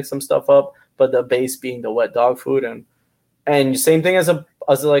there. I'll mix some stuff up, but the base being the wet dog food. And same thing as a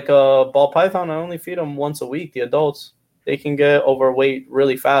ball python. I only feed them once a week. The adults, they can get overweight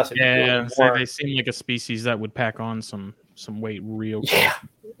really fast. Yeah, so they seem like a species that would pack on some weight real quick.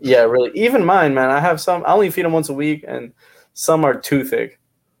 Yeah, really. Even mine, man. I have some. I only feed them once a week, and some are too thick.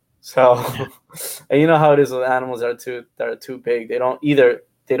 So, and you know how it is with animals that are too big. They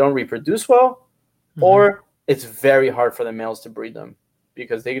don't reproduce well, or it's very hard for the males to breed them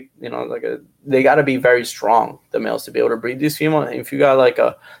because they got to be very strong, the males, to be able to breed these females. If you got like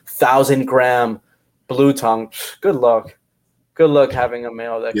 1,000-gram blue tongue, good luck. Good luck having a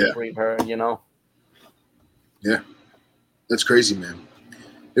male that can breed her. Yeah, that's crazy, man.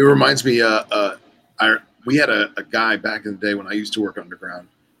 It reminds me. We had a guy back in the day when I used to work underground,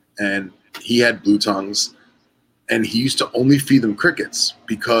 and he had blue tongues, and he used to only feed them crickets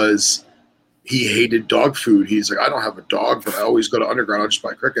because he hated dog food. He's like, I don't have a dog, but I always go to underground. I'll just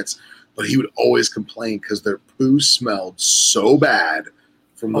buy crickets. But he would always complain because their poo smelled so bad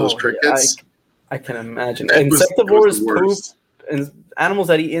from those crickets. Yeah, I can imagine. Insectivores poop, and animals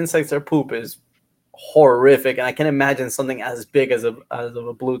that eat insects, their poop is horrific. And I can imagine something as big as a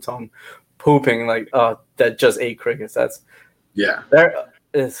blue tongue pooping that just ate crickets. There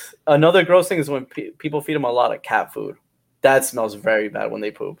is another gross thing is when people feed them a lot of cat food. That smells very bad when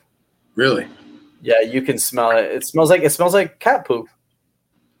they poop. Really? Yeah, you can smell it. It smells like cat poop.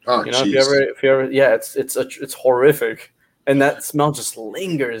 Oh, if you ever, it's horrific, and that smell just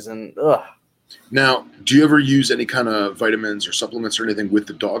lingers. And ugh. Now, do you ever use any kind of vitamins or supplements or anything with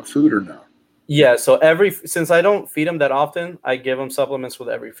the dog food, or no? Yeah, so since I don't feed them that often, I give them supplements with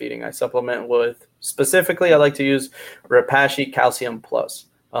every feeding. I supplement with, specifically, I like to use Repashy Calcium Plus.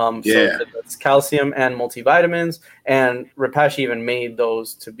 So it's calcium and multivitamins, and Repashy even made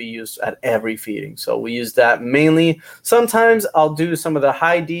those to be used at every feeding. So we use that mainly. Sometimes I'll do some of the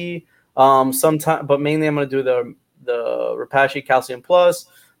high D, but mainly I'm going to do the Repashy Calcium Plus.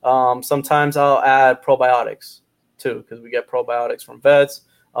 Sometimes I'll add probiotics too, because we get probiotics from vets.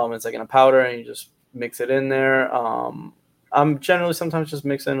 It's like in a powder, and you just mix it in there. I'm generally sometimes just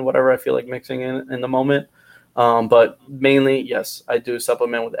mixing whatever I feel like mixing in the moment. But mainly, yes, I do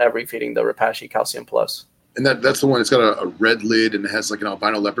supplement with every feeding the Repashy Calcium Plus. And that's the one that's got a red lid and it has like an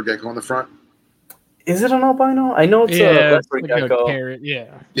albino leopard gecko on the front? Is it an albino? I know it's a leopard gecko. Carrot,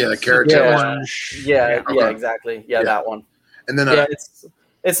 the carrot tail. Yeah, exactly. Yeah, that one. And then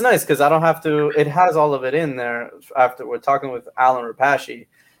it's nice because I don't have to. It has all of it in there. After we're talking with Alan Repashy,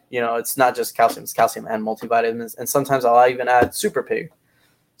 it's not just calcium; it's calcium and multivitamins. And sometimes I'll even add Super Pig.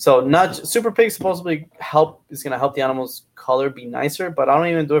 So Super Pig supposedly is going to help the animal's color be nicer, but I don't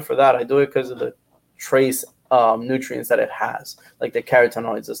even do it for that. I do it because of the trace nutrients that it has, like the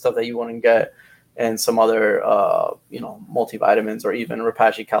carotenoids, the stuff that you want to get, and some other multivitamins or even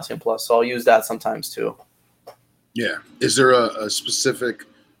Repashy Calcium Plus. So I'll use that sometimes too. Yeah. Is there a specific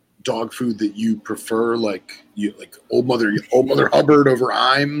dog food that you prefer, like Old Mother Hubbard over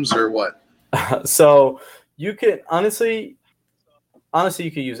Imes, or what? So you could honestly,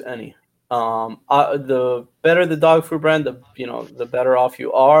 you could use any. The better the dog food brand, the better off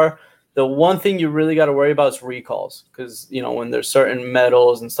you are. The one thing you really got to worry about is recalls, because when there's certain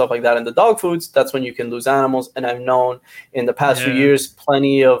metals and stuff like that in the dog foods, that's when you can lose animals. And I've known in the past few years,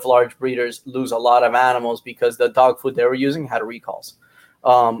 plenty of large breeders lose a lot of animals because the dog food they were using had recalls.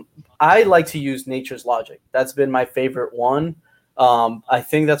 I like to use Nature's Logic. That's been my favorite one. I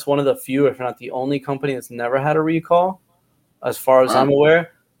think that's one of the few, if not the only company that's never had a recall, as far as I'm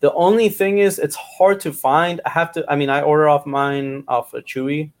aware. The only thing is it's hard to find. I order off mine off of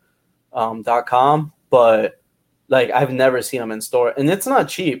Chewy.com, but I've never seen them in store, and it's not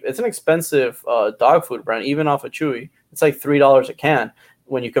cheap. It's an expensive dog food brand, even off of Chewy. It's like $3 a can.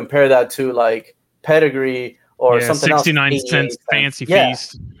 When you compare that to like Pedigree or something 69 else, 69 cents Fancy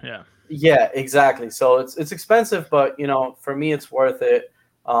Feast. Yeah, exactly. So it's expensive, but for me, it's worth it.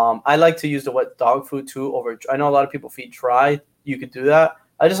 I like to use the wet dog food too. I know a lot of people feed dry. You could do that.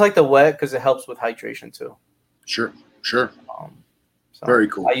 I just like the wet because it helps with hydration too. Sure. Very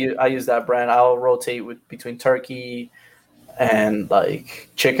cool. I use that brand. I'll rotate between turkey and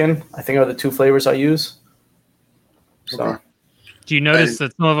chicken. I think are the two flavors I use. So, okay. Do you notice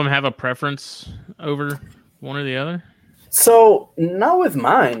that some of them have a preference over one or the other? So not with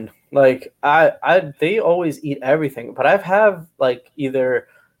mine. They always eat everything, but I've either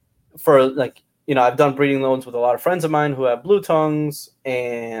for I've done breeding loans with a lot of friends of mine who have blue tongues,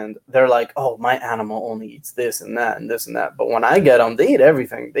 and they're like, oh, my animal only eats this and that and this and that. But when I get them, they eat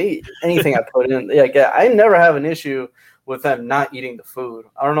everything. They eat anything I put in. I never have an issue with them not eating the food.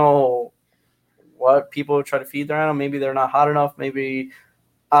 I don't know what people try to feed their animal. Maybe they're not hot enough. Maybe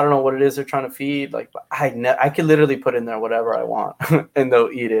I don't know what it is they're trying to feed. I could literally put in there whatever I want and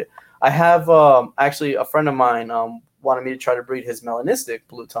they'll eat it. I have actually a friend of mine wanted me to try to breed his melanistic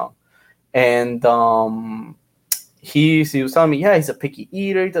blue tongue. And he was telling me, yeah, he's a picky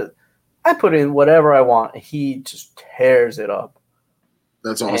eater. I put in whatever I want. He just tears it up.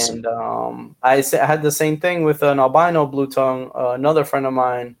 That's awesome. And I had the same thing with an albino blue tongue, another friend of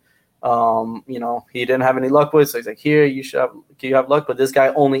mine. He didn't have any luck with, so he's like, here, you have luck, but this guy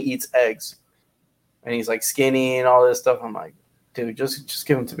only eats eggs. And he's like skinny and all this stuff. I'm like, dude, just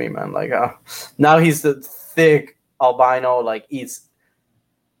give him to me, man. Like, now he's the thick albino, like eats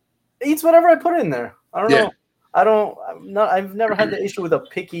whatever I put in there. I don't know. I've never had the issue with a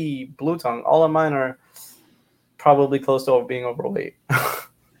picky blue tongue. All of mine are probably close to being overweight.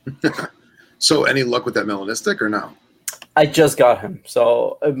 So any luck with that melanistic or no? I just got him.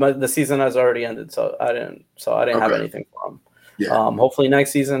 So the season has already ended. So I didn't have anything for him. Yeah. Hopefully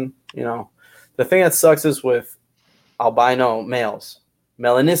next season, the thing that sucks is with albino males,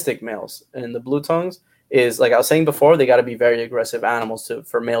 melanistic males, and the blue tongues is, like I was saying before, they got to be very aggressive animals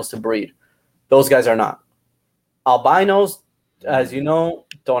for males to breed. Those guys are not. Albinos, as you know,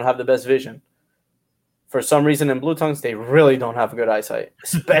 don't have the best vision. For some reason in blue tongues, they really don't have good eyesight,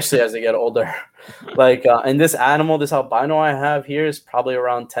 especially as they get older. And this albino I have here is probably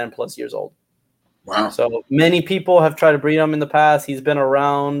around 10 plus years old. Wow. So many people have tried to breed him in the past. He's been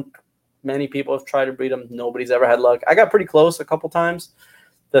around. Many people have tried to breed him. Nobody's ever had luck. I got pretty close a couple times.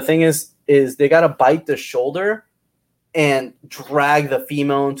 The thing is they got to bite the shoulder and drag the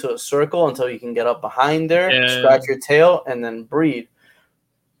female into a circle until you can get up behind there, scratch your tail, and then breed.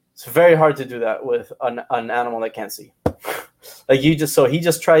 It's very hard to do that with an animal that can't see. He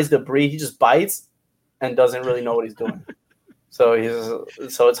just tries to breed. He just bites and doesn't really know what he's doing. So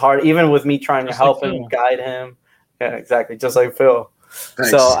it's hard, even with me trying to help him, guide him. Yeah, exactly, just like Phil.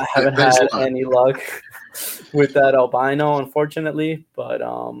 Thanks. So I haven't had any luck with that albino, unfortunately. But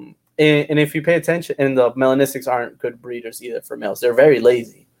and if you pay attention, and the melanistics aren't good breeders either for males. They're very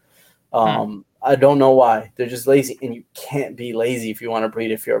lazy. I don't know why. They're just lazy, and you can't be lazy if you want to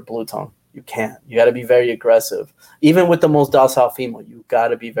breed if you're a blue tongue. You can't. You got to be very aggressive. Even with the most docile female, you got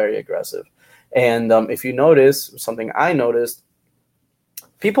to be very aggressive. And if you notice, something I noticed,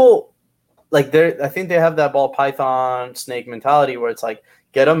 people I think they have that ball python snake mentality where it's like,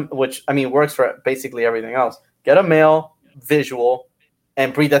 get them, which I mean works for basically everything else. Get a male visual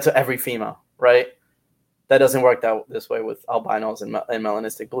and breed that to every female, right? That doesn't work this way with albinos and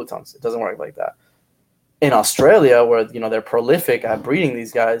melanistic blue tongues. It doesn't work like that. In Australia, where they're prolific at breeding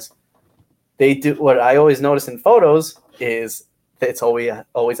these guys, they do what I always notice in photos is that it's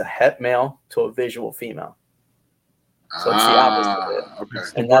always a het male to a visual female. So it's the opposite. Okay.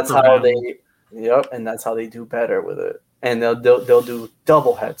 And that's how they do better with it. And they'll do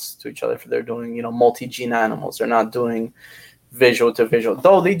double hets to each other if they're doing multi-gene animals. They're not doing visual to visual.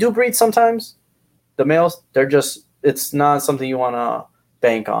 Though they do breed sometimes. The males, it's not something you want to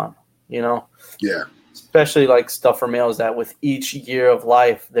bank on, Yeah. Especially stuff for males that with each year of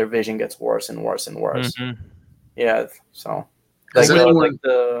life, their vision gets worse and worse and worse. Mm-hmm. Yeah. So,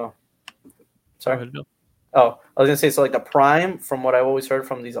 Sorry. Oh, I was gonna say, so the prime, from what I've always heard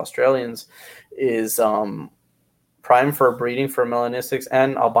from these Australians, is prime for breeding for melanistics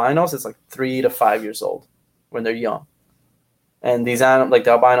and albinos. It's 3 to 5 years old when they're young. And these animals, the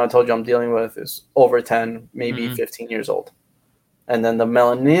albino I told you I'm dealing with, is over 10, maybe 15 years old. And then the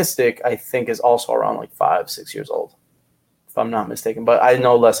melanistic, I think, is also around 5, 6 years old, if I'm not mistaken. But I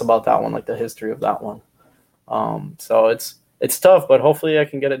know less about that one, the history of that one. So it's tough, but hopefully I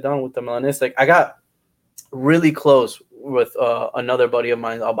can get it done with the melanistic. I got really close with another buddy of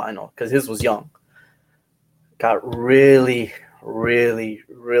mine, albino, because his was young. Got really, really,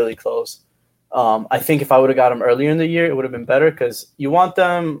 really close. I think if I would have got him earlier in the year, it would have been better because you want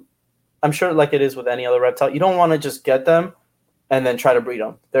them, I'm sure like it is with any other reptile, you don't want to just get them and then try to breed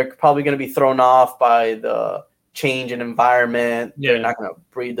them. They're probably going to be thrown off by the change in environment. Yeah. They're not going to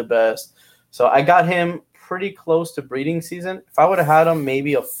breed the best. So I got him pretty close to breeding season. If I would have had him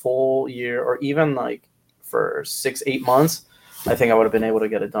maybe a full year or even for 6-8 months, I think I would have been able to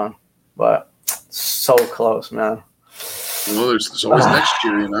get it done. But so close, man. Well, there's always next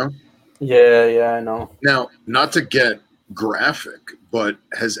year, Yeah, I know. Now, not to get graphic, but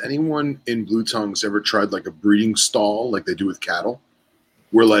has anyone in blue tongues ever tried a breeding stall like they do with cattle,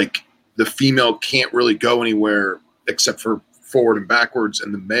 where the female can't really go anywhere except for forward and backwards,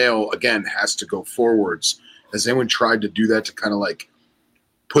 and the male again has to go forwards? Has anyone tried to do that to kind of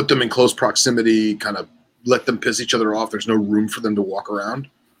put them in close proximity, kind of let them piss each other off? There's no room for them to walk around.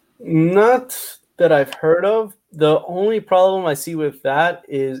 Not that I've heard of. The only problem I see with that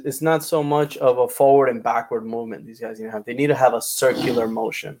is it's not so much of a forward and backward movement these guys need to have. They need to have a circular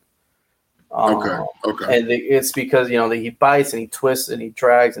motion. Okay. And it's because he bites and he twists and he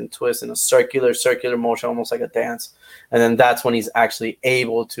drags and twists in a circular motion, almost like a dance. And then that's when he's actually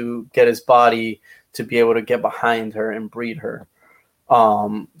able to get his body to be able to get behind her and breed her.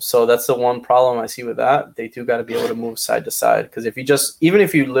 So that's the one problem I see with that. They do got to be able to move side to side, because even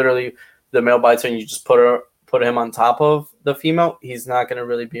if you literally the male bites her and you just put him on top of the female, he's not going to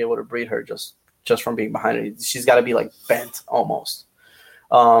really be able to breed her just from being behind her. She's got to be like bent almost.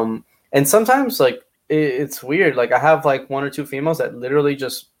 And sometimes like it's weird. Like I have like one or two females that literally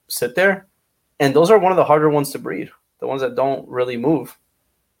just sit there, and those are one of the harder ones to breed. The ones that don't really move,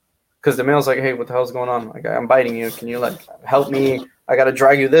 because the male's like, "Hey, what the hell's going on? Like I'm biting you. Can you like help me? I got to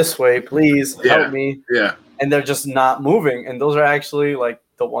drag you this way, please help me." Yeah. And they're just not moving, and those are actually like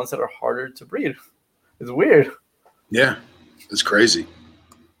the ones that are harder to breed. It's weird. Yeah, it's crazy.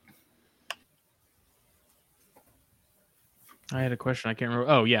 I had a question. I can't remember.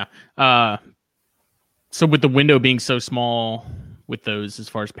 Oh, yeah. So with the window being so small with those, as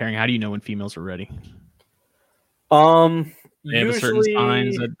far as pairing, how do you know when females are ready? They have a certain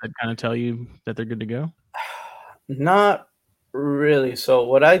signs that kind of tell you that they're good to go? Not really. So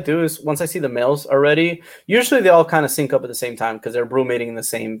what I do is once I see the males are ready, usually they all kind of sync up at the same time because they're brood mating in the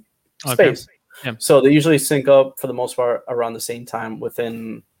same space. Yeah. So they usually sync up for the most part around the same time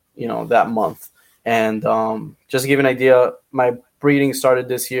within, that month. And just to give you an idea, my breeding started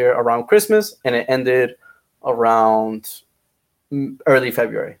this year around Christmas and it ended around early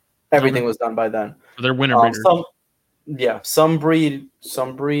February. Everything was done by then. So they're winter breeders. Some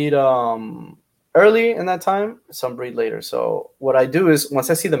breed early in that time, some breed later. So what I do is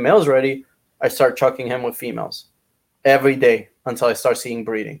once I see the males ready, I start chucking him with females every day until I start seeing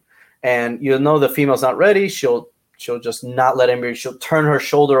breeding. And the female's not ready. She'll just not let him breed. She'll turn her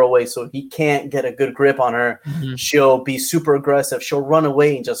shoulder away so he can't get a good grip on her. Mm-hmm. She'll be super aggressive. She'll run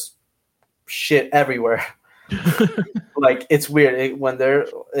away and just shit everywhere. Like it's weird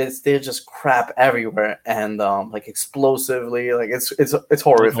they're just crap everywhere and like explosively, like it's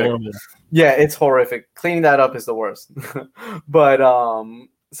horrific. Yeah, it's horrific. Cleaning that up is the worst. But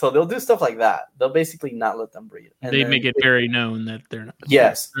so they'll do stuff like that. They'll basically not let them breed. And they make it very known that they're not.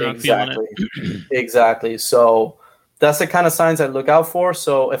 Yes, they're exactly. Exactly. So that's the kind of signs I look out for.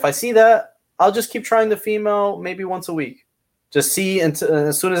 So if I see that, I'll just keep trying the female maybe once a week. Just see until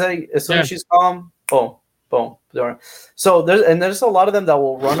as soon as she's calm, boom. So there's a lot of them that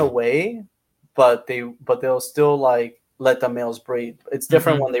will run away, but they'll still like let the males breed. It's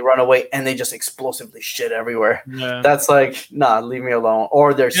different when they run away and they just explosively shit everywhere. Yeah. That's like, nah, leave me alone.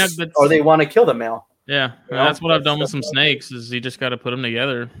 Or they want to kill the male. Yeah, that's what I've done with some snakes. Is you just got to put them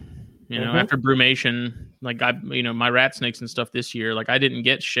together. After brumation, like my rat snakes and stuff this year, like I didn't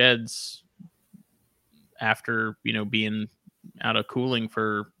get sheds after being out of cooling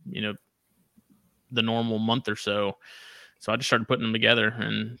for the normal month or so. So I just started putting them together,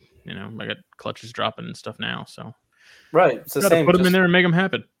 and I got clutches dropping and stuff now. So right, it's the same. Put them in there and make them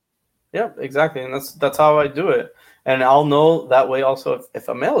happen. Yeah, exactly, and that's how I do it. And I'll know that way also if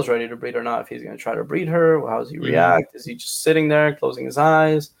a male is ready to breed or not. If he's going to try to breed her, how does he react? Is he just sitting there closing his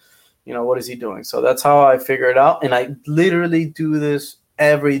eyes? What is he doing? So that's how I figure it out. And I literally do this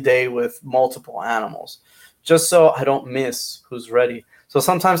every day with multiple animals, just so I don't miss who's ready. So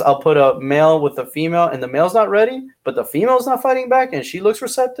sometimes I'll put a male with a female and the male's not ready, but the female's not fighting back and she looks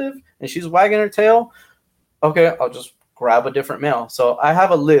receptive and she's wagging her tail. Okay, I'll just grab a different male. So I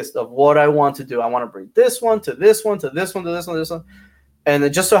have a list of what I want to do. I want to breed this one to this one to this one to this one to this one. And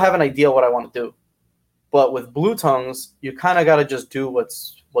then just so I have an idea what I want to do. But with blue tongues, you kind of got to just do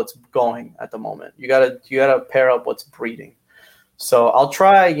what's going at the moment. You gotta pair up what's breeding. So I'll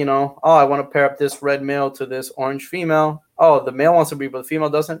try, I want to pair up this red male to this orange female. Oh, the male wants to breed, but the female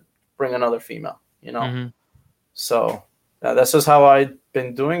doesn't. Bring another female, Mm-hmm. So that's just how I've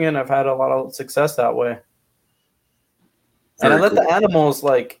been doing it. And I've had a lot of success that way. And I let the animals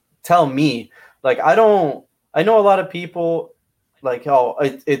like tell me, like I know a lot of people like, oh,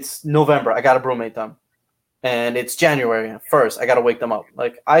 it's November, I got to brumate them. And it's January 1st, I got to wake them up.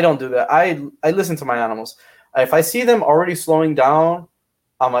 Like I don't do that. I listen to my animals. If I see them already slowing down,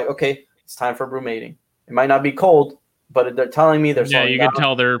 I'm like, okay, it's time for brumating. It might not be cold, but they're telling me they're slowing down. Can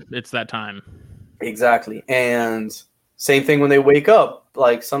tell it's that time. Exactly. And same thing when they wake up.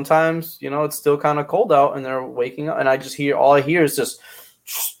 Like sometimes, it's still kind of cold out and they're waking up and all I hear is just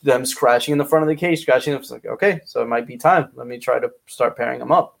them scratching in the front of the cage, scratching. It's like, okay, so it might be time. Let me try to start pairing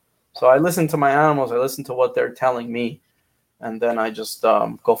them up. So I listen to my animals. I listen to what they're telling me. And then I just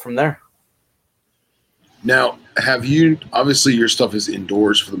go from there. Now, obviously your stuff is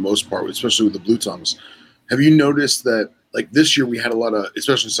indoors for the most part, especially with the blue tongues. Have you noticed that, like this year we had a lot of,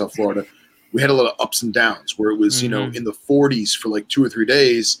 especially in South Florida, we had a lot of ups and downs where it was, in the 40s for like 2 or 3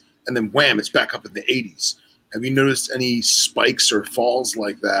 days, and then wham, it's back up in the 80s. Have you noticed any spikes or falls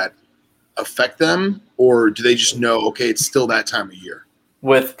like that affect them, or do they just know, okay, it's still that time of year?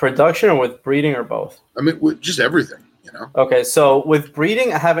 With production or with breeding or both? I mean, with just everything, Okay, so with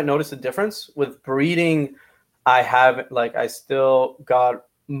breeding, I haven't noticed a difference. With breeding, I still got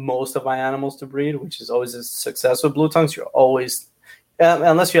most of my animals to breed, which is always a success with blue tongues. You're always,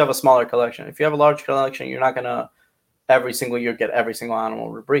 unless you have a smaller collection. If you have a large collection, you're not gonna every single year get every single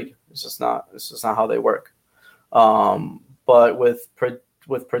animal to breed. It's just not how they work. But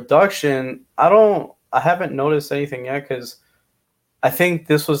with production, I haven't noticed anything yet, because I think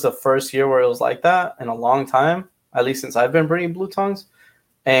this was the first year where it was like that in a long time, at least since I've been breeding blue tongues.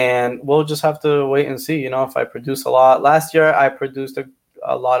 And we'll just have to wait and see, if I produce a lot. Last year, I produced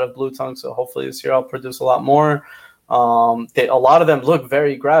a lot of blue tongues, so hopefully this year I'll produce a lot more. A lot of them look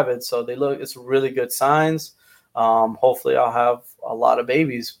very gravid, so it's really good signs. Hopefully I'll have a lot of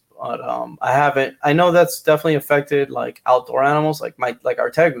babies, but I know that's definitely affected like outdoor animals, like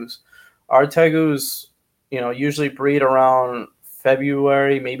our tegus. Our tegus, usually breed around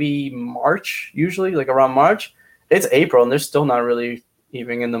February, maybe March, usually like around March. It's April and they're still not really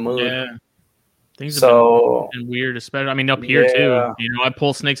even in the mood. Yeah. Things have been weird, especially, up here too. I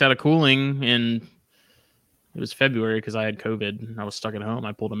pull snakes out of cooling, and it was February because I had COVID and I was stuck at home.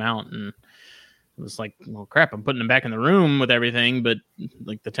 I pulled them out, and it was like, well, crap, I'm putting them back in the room with everything, but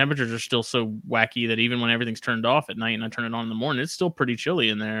like the temperatures are still so wacky that even when everything's turned off at night and I turn it on in the morning, it's still pretty chilly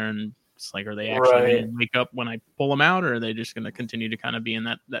in there. And it's like, are they actually going to wake up when I pull them out, or are they just going to continue to kind of be in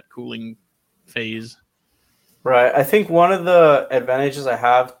that cooling phase? Right. I think one of the advantages I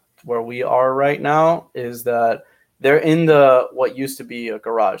have where we are right now is that they're in what used to be a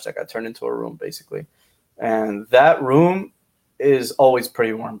garage that got turned into a room, basically. And that room is always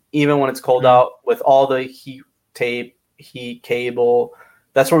pretty warm, even when it's cold out, with all the heat tape, heat cable.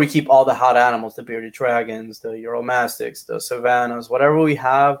 That's where we keep all the hot animals, the bearded dragons, the Euromastics, the Savannas, whatever we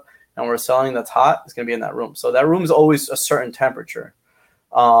have and we're selling that's hot, it's going to be in that room. So that room is always a certain temperature.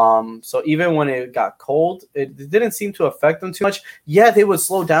 So even when it got cold, it didn't seem to affect them too much. Yeah, they would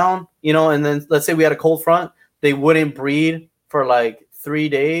slow down, and then let's say we had a cold front, they wouldn't breed for like 3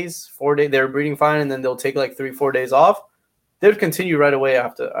 days, 4 days. They were breeding fine, and then they'll take like 3-4 days off. They would continue right away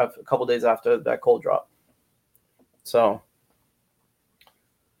after a couple days after that cold drop. So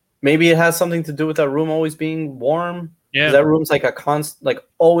maybe it has something to do with that room always being warm. Yeah, that room's like a constant, like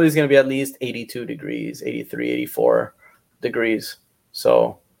always going to be at least 82 degrees, 83, 84 degrees.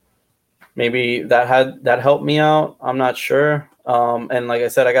 So maybe that helped me out. I'm not sure. And like I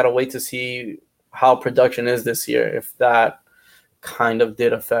said, I got to wait to see how production is this year. If that kind of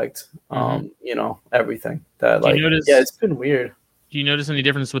did affect, everything. That it's been weird. Do you notice any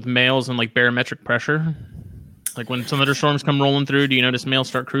difference with males and like barometric pressure? Like when some thunderstorms come rolling through, do you notice males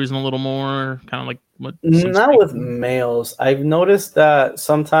start cruising a little more? Kind of like what? Not with males. I've noticed that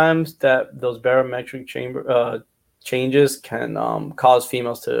sometimes that those barometric changes can cause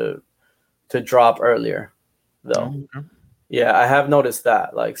females to drop earlier, though. Oh, okay. Yeah, I have noticed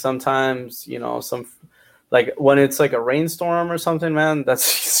that. Like sometimes, some like when it's like a rainstorm or something, man,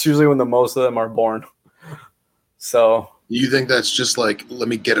 that's usually when the most of them are born. So you think that's just like, let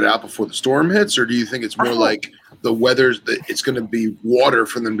me get it out before the storm hits, or do you think it's more like the weather's that it's going to be water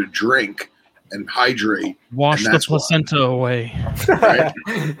for them to drink and hydrate, wash the placenta away? Right?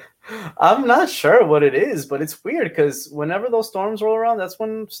 I'm not sure what it is, but it's weird because whenever those storms roll around, that's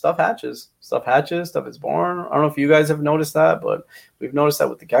when stuff hatches. Stuff is born. I don't know if you guys have noticed that, but we've noticed that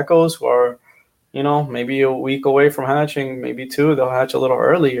with the geckos who are, maybe a week away from hatching, maybe 2, they'll hatch a little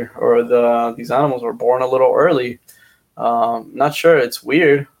earlier, or these animals were born a little early. Not sure. It's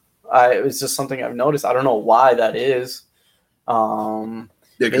weird. It's just something I've noticed. I don't know why that is.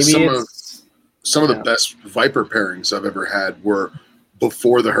 Because some of the best viper pairings I've ever had were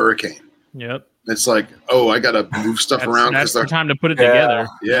before the hurricane. Yep. It's like, I got to move stuff around. That's the time to put it together.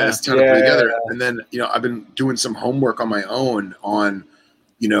 Yeah, it's time to put it together. And then, I've been doing some homework on my own on,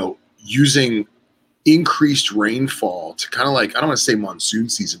 using increased rainfall to kind of like, I don't want to say monsoon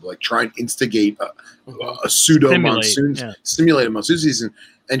season, but like try and instigate a pseudo monsoon, stimulate a monsoon season,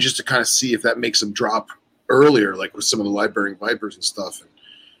 and just to kind of see if that makes them drop earlier, like with some of the live-bearing vipers and stuff.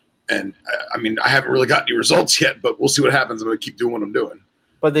 And I mean, I haven't really got any results yet, but we'll see what happens. I'm going to keep doing what I'm doing.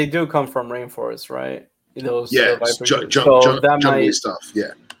 But they do come from rainforests, right? Those jungly stuff.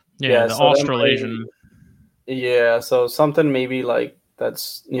 Yeah. Yeah, the Australasian. So something maybe like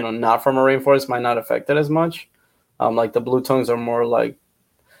that's, not from a rainforest might not affect it as much. Like the blue tongues are more like,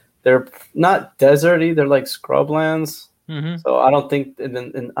 they're not deserty, they're like scrublands. Mm-hmm. So I don't think,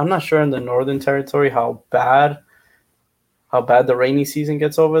 and I'm not sure in the Northern Territory how bad the rainy season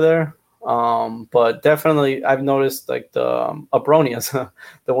gets over there. But definitely I've noticed like the Abronias.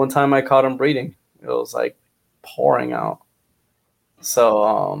 The one time I caught them breeding, it was like pouring out. So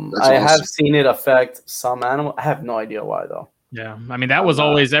I awesome. have seen it affect some animal. I have no idea why though. Yeah, I mean that was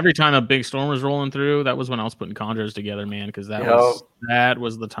always every time a big storm was rolling through. That was when I was putting chondros together, man, because that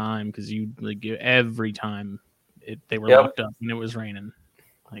was the time. Because you like every time they were locked up and it was raining.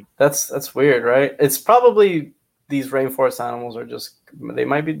 Like that's weird, right? It's probably these rainforest animals are just they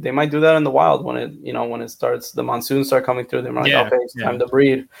might do that in the wild when it starts, the monsoons start coming through. They're like, okay, it's time to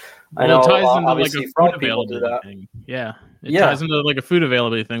breed. I know. It ties into obviously, like a frog food people do that. thing. Yeah, it ties into like a food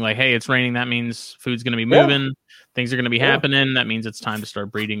availability thing. Like, hey, it's raining. That means food's going to be moving. Yeah. Things are going to be happening. That means it's time to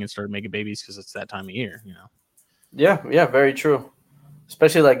start breeding and start making babies because it's that time of year. Yeah, very true.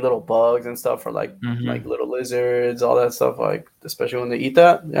 Especially like little bugs and stuff, or like like little lizards, all that stuff. Like especially when they eat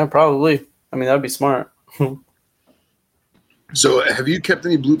that. Yeah, probably. I mean, that'd be smart. So, have you kept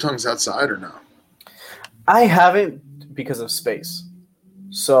any blue tongues outside or no? I haven't because of space.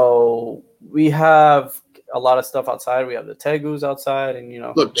 So we have a lot of stuff outside. We have the tegus outside, and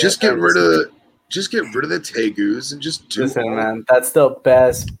look, just get rid of the tegus and just do. Listen, man, that's the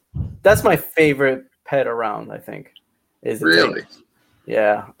best. That's my favorite pet around. I think is the really. tegus.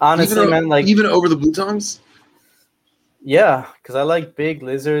 Yeah, honestly, man, like even over the blue tongues. Yeah, because I like big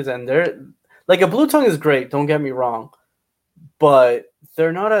lizards, and they're like a blue tongue is great. Don't get me wrong, but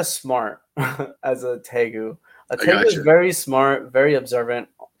they're not as smart as a tegu. A tegu is very smart, very observant,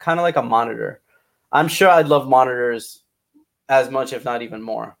 kind of like a monitor. I'm sure I'd love monitors as much, if not even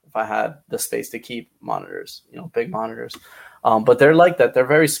more, if I had the space to keep monitors, big monitors. But they're like that. They're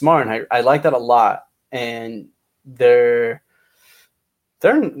very smart, and I like that a lot. And they're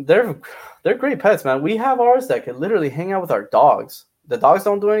great pets, man. We have ours that can literally hang out with our dogs. The dogs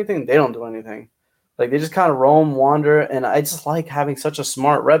don't do anything. They don't do anything. Like, they just kind of roam, wander, and I just like having such a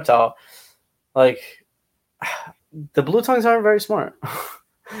smart reptile. Like, the blue tongues aren't very smart.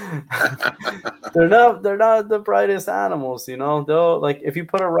 They're not the brightest animals, They'll, like, if you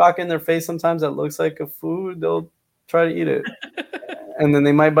put a rock in their face sometimes that looks like a food, they'll try to eat it. And then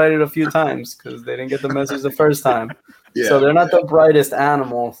they might bite it a few times because they didn't get the message the first time. Yeah, so they're not the brightest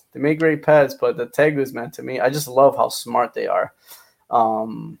animals. They make great pets, but the tegus, man, to me, I just love how smart they are.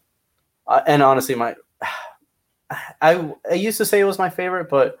 And honestly, I used to say it was my favorite,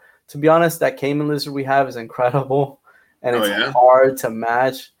 but to be honest, that caiman lizard we have is incredible, and it's hard to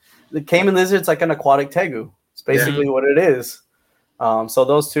match. The caiman lizard's like an aquatic tegu. It's basically what it is. So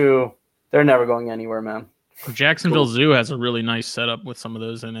those two, they're never going anywhere, man. Jacksonville Zoo has a really nice setup with some of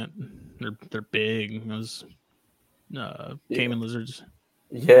those in it. They're big. Those caiman lizards.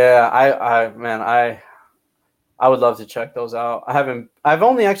 Yeah, I would love to check those out. I've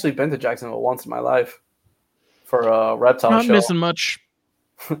only actually been to Jacksonville once in my life for a reptile show. Not missing much.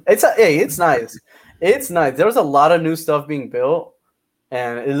 It's nice. It's nice. There was a lot of new stuff being built,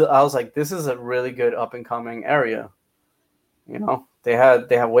 and I was like, this is a really good up and coming area. They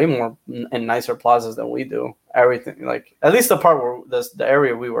have way more and nicer plazas than we do. Everything, like, at least the part where the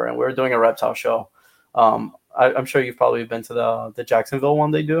area we were in, we were doing a reptile show. I'm sure you've probably been to the Jacksonville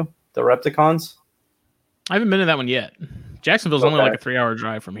one they do, the Repticons. I haven't been to that one yet. Jacksonville's only like a 3-hour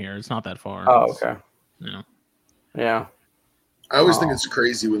drive from here. It's not that far. Oh, okay. Yeah. I always think it's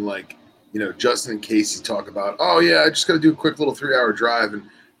crazy when, like, Justin and Casey talk about, oh yeah, I just got to do a quick little 3-hour drive, and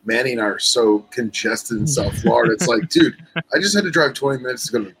Manny and I are so congested in South Florida. It's like, dude, I just had to drive 20 minutes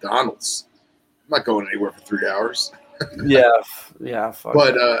to go to McDonald's. I'm not going anywhere for 3 hours. Yeah. Fuck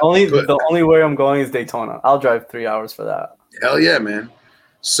but the only way I'm going is Daytona. I'll drive 3 hours for that. Hell yeah, man.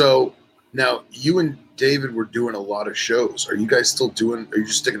 So now you and David were doing a lot of shows. Are you guys still doing? Are you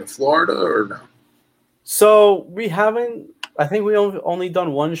just sticking to Florida or no? So we haven't. I think we only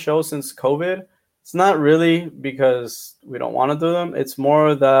done one show since COVID. It's not really because we don't want to do them. It's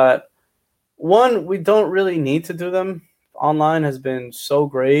more that, one, we don't really need to do them. Online has been so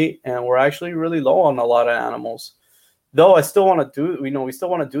great, and we're actually really low on a lot of animals. Though I still want to do, we still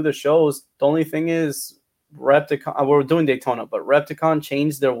want to do the shows. The only thing is, Repticon. We're doing Daytona, but Repticon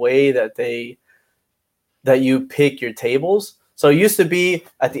changed their way that you pick your tables. So it used to be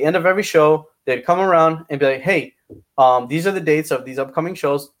at the end of every show, they'd come around and be like, "Hey, these are the dates of these upcoming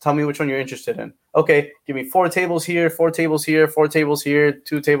shows. Tell me which one you're interested in. Okay, give me 4 tables here, 4 tables here, 4 tables here,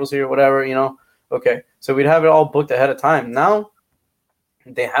 2 tables here, whatever, Okay, so we'd have it all booked ahead of time. Now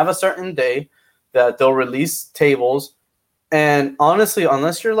they have a certain day that they'll release tables. And honestly,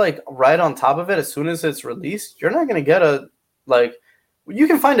 unless you're like right on top of it, as soon as it's released, you're not going to get you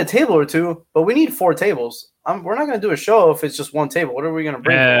can find a table or two, but we need 4 tables. we're not going to do a show if it's just one table. What are we going to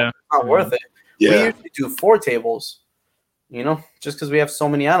bring? It's not worth it. Yeah. We usually do 4 tables, you know, just because we have so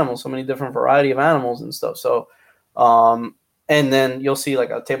many animals, so many different variety of animals and stuff. So, and then you'll see like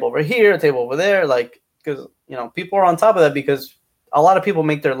a table over here, a table over there, like, because, you know, people are on top of that because a lot of people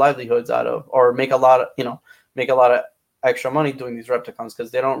make their livelihoods out of, or make a lot of extra money doing these Repticons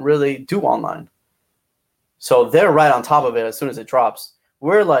because they don't really do online. So they're right on top of it as soon as it drops.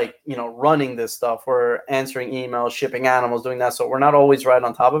 We're like, you know, running this stuff. We're answering emails, shipping animals, doing that. So we're not always right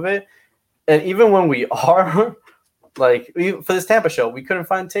on top of it. And even when we are, like for this Tampa show, we couldn't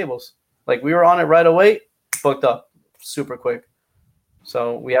find tables. Like we were on it right away, booked up super quick.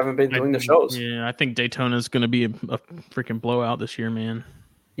 So we haven't been doing the shows. Yeah, I think Daytona is going to be a freaking blowout this year, man.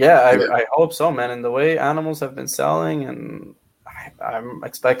 Yeah, I hope so, man. And the way animals have been selling, and I'm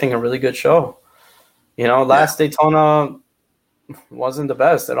expecting a really good show. You know, last Daytona wasn't the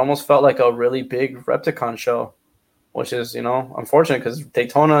best. It almost felt like a really big Repticon show, which is, you know, unfortunate because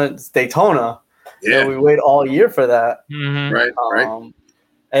Daytona is Daytona. Yeah. So we wait all year for that. Mm-hmm. Right.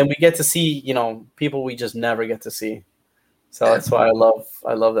 And we get to see, you know, people we just never get to see. So that's why I love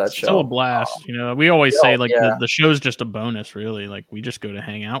that show. Still a blast. You know, we always say like the show's just a bonus, really. Like we just go to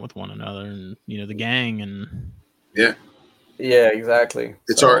hang out with one another and, you know, the gang and yeah, exactly.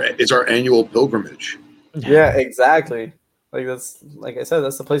 It's our annual pilgrimage. Yeah, exactly. Like I said,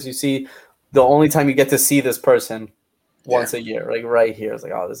 that's the place you see. The only time you get to see this person once a year, like right here. It's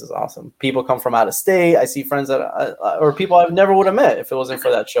like, oh, this is awesome. People come from out of state. I see friends that or people I never would have met if it wasn't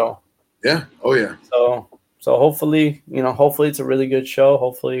for that show. Yeah. Oh yeah. So hopefully, you know, it's a really good show.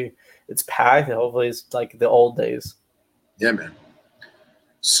 Hopefully it's packed. Hopefully it's like the old days. Yeah, man.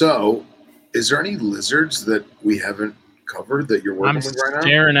 So, is there any lizards that we haven't covered that you're working with right now? I'm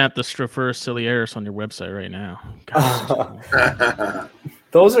staring at the Strophaurus ciliaris on your website right now. God,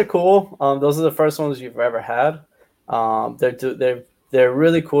 those are cool. Those are the first ones you've ever had. They're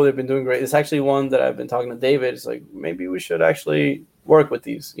really cool. They've been doing great. It's actually one that I've been talking to David. It's like, maybe we should actually work with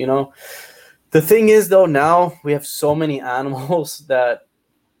these, you know? The thing is, though, now we have so many animals that,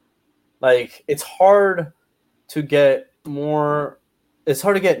 like, it's hard to get more. It's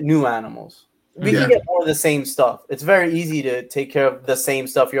hard to get new animals. We can get more of the same stuff. It's very easy to take care of the same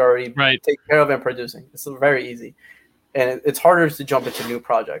stuff you already take care of and producing. It's very easy. And it's harder to jump into new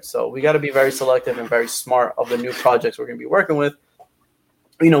projects. So we got to be very selective and very smart of the new projects we're going to be working with.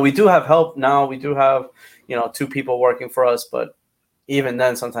 You know, we do have help now. We do have, you know, 2 people working for us, but even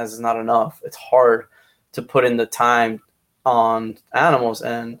then, sometimes it's not enough. It's hard to put in the time on animals.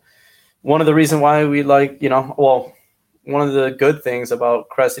 And one of the reasons why we like, you know, well, one of the good things about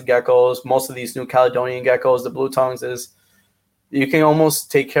crested geckos, most of these new Caledonian geckos, the blue tongues, is you can almost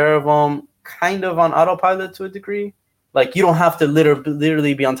take care of them kind of on autopilot to a degree. Like you don't have to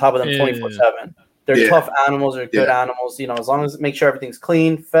literally be on top of them 24/7. They're tough animals. They're good animals. You know, as long as make sure everything's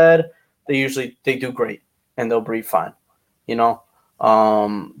clean, fed, they do great and they'll breed fine. You know,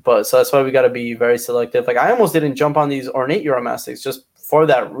 but so that's why we got to be very selective. Like I almost didn't jump on these ornate Uromastics just for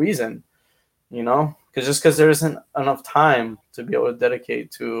that reason. You know, because there isn't enough time to be able to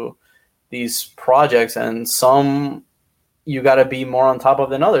dedicate to these projects, and some you got to be more on top of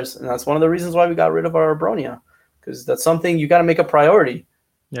than others, and that's one of the reasons why we got rid of our Abronia, because that's something you got to make a priority.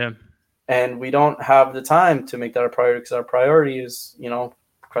 Yeah, and we don't have the time to make that a priority because our priority is, you know,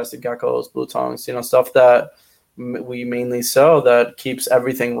 crested geckos, blue tongues, you know, stuff that we mainly sell that keeps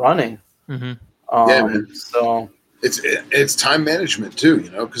everything running. Mm-hmm. Man. So. It's time management too,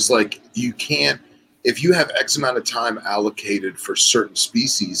 you know, because like you can't, if you have X amount of time allocated for certain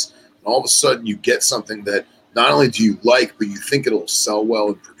species, and all of a sudden you get something that not only do you like, but you think it'll sell well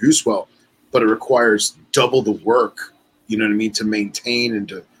and produce well, but it requires double the work, you know what I mean, to maintain and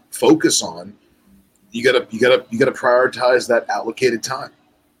to focus on. You gotta prioritize that allocated time.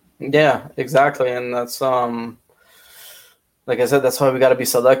 Yeah, exactly, and that's like I said, that's why we got to be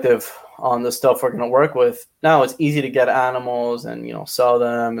selective on the stuff we're going to work with. Now it's easy to get animals and, you know, sell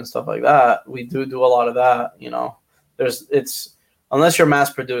them and stuff like that. We do a lot of that, you know. Unless you're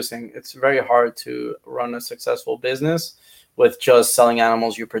mass producing, it's very hard to run a successful business with just selling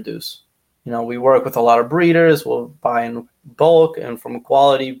animals you produce. You know, we work with a lot of breeders. We'll buy in bulk and from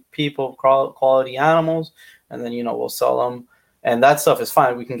quality people, quality animals, and then, you know, we'll sell them. And that stuff is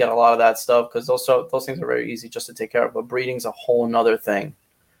fine. We can get a lot of that stuff because those things are very easy just to take care of. But breeding's a whole nother thing.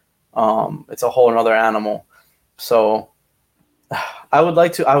 It's a whole nother animal. So I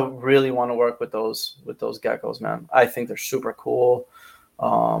would really want to work with those geckos, man. I think they're super cool.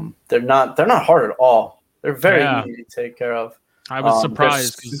 They're not hard at all. They're very easy to take care of. I was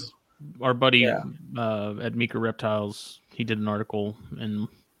surprised because our buddy at Mika Reptiles, he did an article and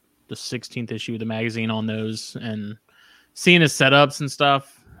 16th issue of the magazine on those, and seeing his setups and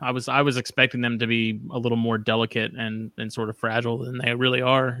stuff, I was expecting them to be a little more delicate and sort of fragile than they really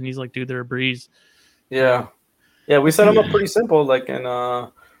are. And he's like, dude, they're a breeze. Yeah. Yeah, we set him up pretty simple. Like,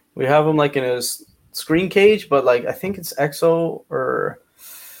 and we have him like in a screen cage, but like I think it's Exo or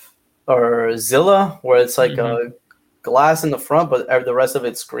Zilla, where it's like a glass in the front, but the rest of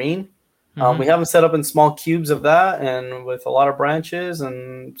it's screen. We have them set up in small cubes of that, and with a lot of branches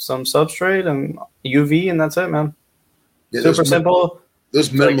and some substrate and UV, and that's it, man. Yeah, super simple. Those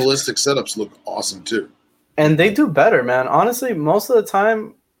minimalistic setups look awesome too. And they do better, man. Honestly, most of the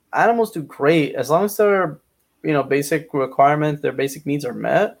time, animals do great as long as their, basic requirements, their basic needs are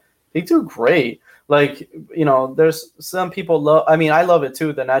met. They do great. Like, there's some people love. I mean, I love it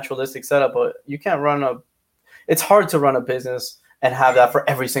too, the naturalistic setup. But you can't it's hard to run a business and have that for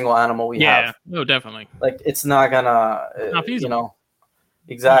every single animal we have. Yeah, no, definitely. Like, it's not gonna, not feasible.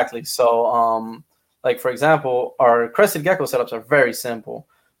 Exactly. So, like, for example, our crested gecko setups are very simple.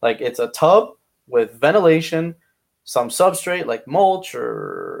 Like, it's a tub with ventilation, some substrate like mulch,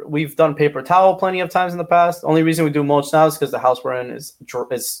 or we've done paper towel plenty of times in the past. The only reason we do mulch now is because the house we're in is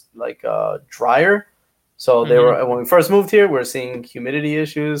like drier. So they were, when we first moved here, we were seeing humidity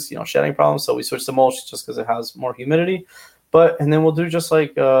issues, shedding problems. So we switched to mulch just because it has more humidity. And then we'll do just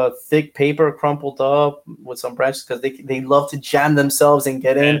like thick paper crumpled up with some branches because they love to jam themselves and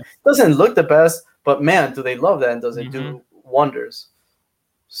get in. It doesn't look the best, but man, do they love that, and does it do wonders.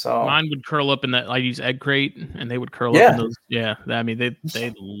 So mine would curl up in that. I use egg crate, and they would curl up in those. Yeah, I mean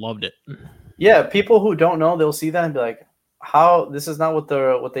they loved it. Yeah, people who don't know, they'll see that and be like, "How this is not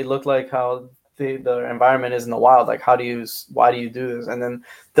what they look like. How the environment is in the wild. Like, why do you do this?" And then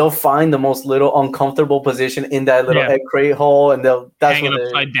they'll find the most little uncomfortable position in that little egg crate hole, and that's hanging when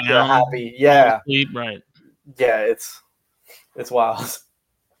upside they're down, happy. Yeah, asleep, right. Yeah, it's wild.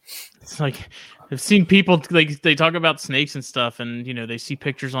 It's like I've seen people like they talk about snakes and stuff, and they see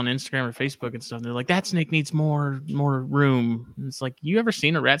pictures on Instagram or Facebook and stuff. And they're like, that snake needs more room. And it's like, you ever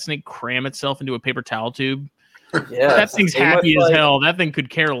seen a rat snake cram itself into a paper towel tube? Yeah, that thing's happy as hell. That thing could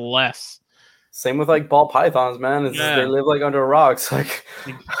care less. Same with like ball pythons, man. They live like under rocks. Like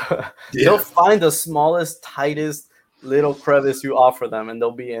they'll find the smallest, tightest little crevice you offer them, and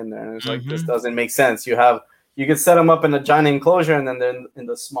they'll be in there. And it's like, this doesn't make sense. You can set them up in a giant enclosure, and then they're in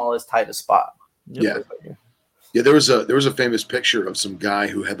the smallest, tightest spot. Yeah. There was a famous picture of some guy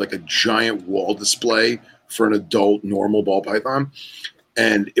who had like a giant wall display for an adult normal ball python,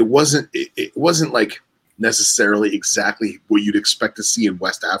 and it wasn't like necessarily exactly what you'd expect to see in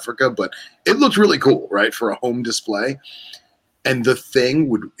West Africa, but it looked really cool, right, for a home display. And the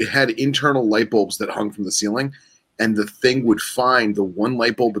thing it had internal light bulbs that hung from the ceiling, and the thing would find the one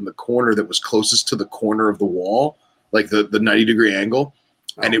light bulb in the corner that was closest to the corner of the wall, like the 90-degree angle,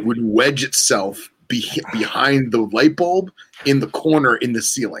 and it would wedge itself behind the light bulb in the corner in the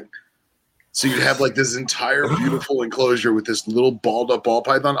ceiling. So you'd have like this entire beautiful enclosure with this little balled up ball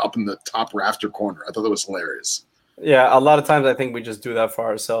python up in the top rafter corner. I thought that was hilarious. Yeah, a lot of times I think we just do that for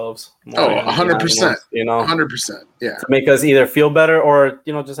ourselves. 100%. 100%. Yeah. To make us either feel better or,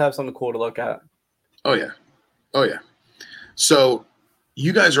 just have something cool to look at. Oh, yeah. So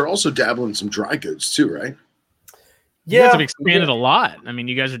you guys are also dabbling in some dry goods too, right? Yeah. You guys have expanded a lot. I mean,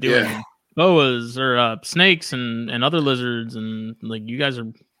 you guys are doing boas or snakes and other lizards, and like you guys are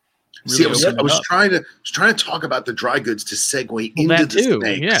really I was trying to talk about the dry goods to segue into the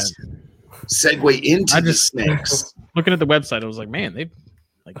snakes. Yeah. Segue into the snakes. Looking at the website, I was like, man, they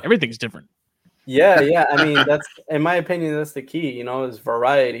like everything's different. Yeah. I mean, that's, in my opinion, that's the key, is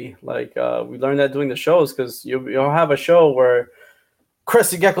variety. Like we learned that doing the shows, because you'll have a show where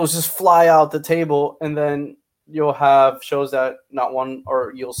crested geckos just fly out the table, and then you'll have shows that not one,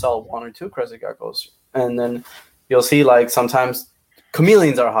 or you'll sell one or two crested geckos, and then you'll see like sometimes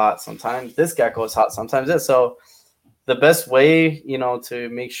chameleons are hot, sometimes this gecko is hot, sometimes this. So the best way, to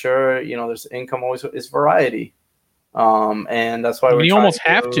make sure there's income always is variety. And that's why you almost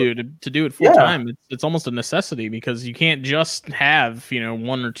have to do it full time. It's almost a necessity, because you can't just have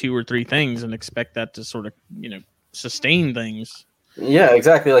one or two or three things and expect that to sort of sustain things. Yeah,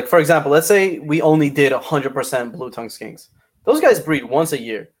 exactly. Like, for example, let's say we only did 100% blue tongue skinks. Those guys breed once a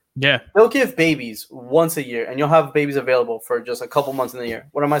year. Yeah, they'll give babies once a year, and you'll have babies available for just a couple months in the year.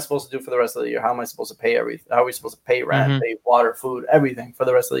 What am I supposed to do for the rest of the year? How am I supposed to pay everything? How are we supposed to pay rent, pay water, food, everything for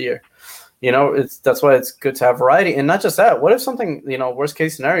the rest of the year? That's why it's good to have variety. And not just that. What if something, worst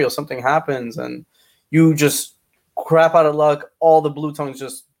case scenario, something happens and you just crap out of luck, all the blue tongues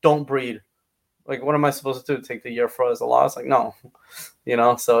just don't breed? Like, what am I supposed to do? Take the year for as a loss? Like, no.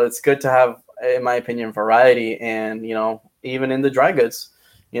 So it's good to have, in my opinion, variety. And, even in the dry goods,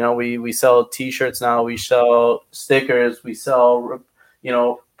 We sell T-shirts now. We sell stickers. We sell,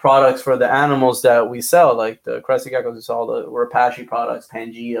 products for the animals that we sell, like the crested geckos. We sell the Rapashi products,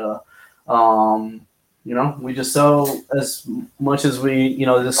 Pangea. We just sell as much as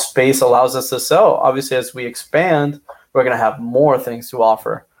this space allows us to sell. Obviously, as we expand, we're going to have more things to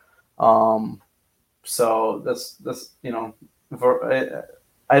offer. So that's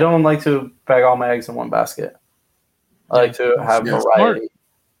I don't like to bag all my eggs in one basket. I like to have variety. Smart.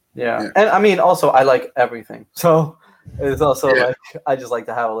 Yeah. And I mean, also I like everything. So it's also like I just like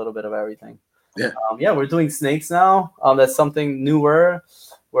to have a little bit of everything. Yeah. We're doing snakes now. That's something newer.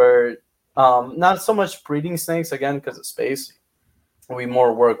 We're not so much breeding snakes again because of space. We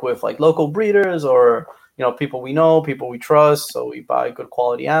more work with like local breeders or people we know, people we trust. So we buy good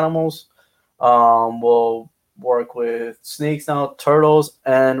quality animals. We'll work with snakes now, turtles,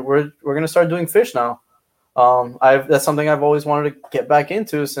 and we're gonna start doing fish now. That's something I've always wanted to get back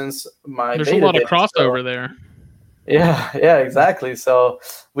into since my. There's a lot of crossover there. Yeah, exactly. So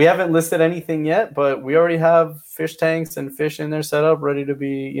we haven't listed anything yet, but we already have fish tanks and fish in there set up, ready to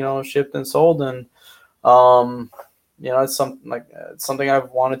be shipped and sold. And it's something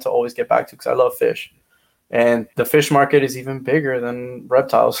I've wanted to always get back to because I love fish, and the fish market is even bigger than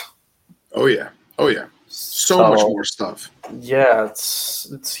reptiles. Oh yeah. So much more stuff. Yeah,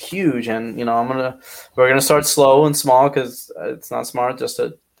 it's huge, and we're gonna start slow and small because it's not smart just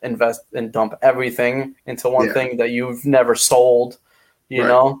to invest and dump everything into one thing that you've never sold.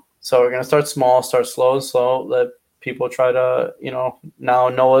 So we're gonna start small, start slow, let people try to now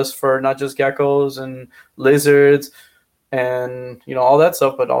know us for not just geckos and lizards and all that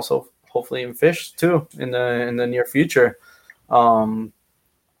stuff, but also hopefully in fish too in the near future.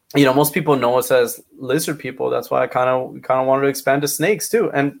 Most people know us as lizard people. That's why I kind of wanted to expand to snakes too.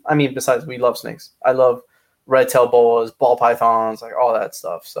 And I mean, besides, we love snakes. I love red-tailed boas, ball pythons, like all that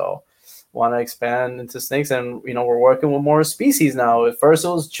stuff. So want to expand into snakes, and we're working with more species now. At first, it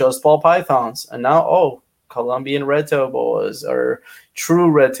was just ball pythons, and now Colombian red-tailed boas or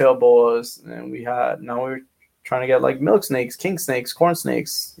true red-tailed boas, and now we're trying to get like milk snakes, king snakes, corn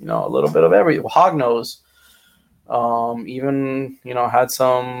snakes. A little bit of every hognose. Even had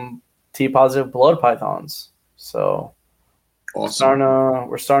some T-positive blood pythons. So awesome.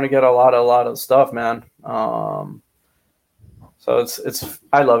 We're starting to get a lot of stuff, man. So it's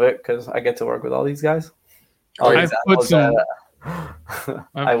I love it because I get to work with all these guys. I wish I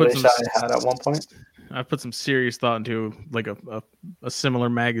had at one point. I've put some serious thought into like a similar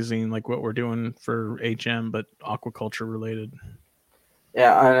magazine like what we're doing for HM, but aquaculture related.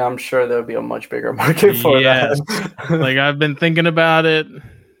 Yeah, I'm sure there'll be a much bigger market for that. Like I've been thinking about it.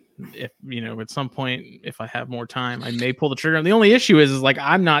 If at some point, if I have more time, I may pull the trigger. The only issue is like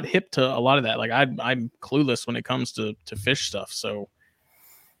I'm not hip to a lot of that. Like I'm clueless when it comes to fish stuff. So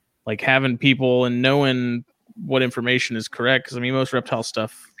like having people and knowing what information is correct, because I mean most reptile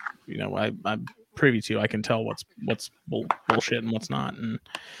stuff, I'm privy to. I can tell what's bullshit and what's not. And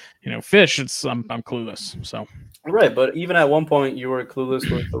fish, I'm clueless. So. Right, but even at one point you were clueless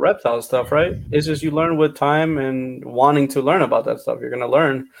with the reptile stuff, right? It's just you learn with time and wanting to learn about that stuff. You're gonna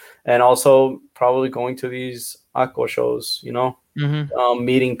learn, and also probably going to these aqua shows,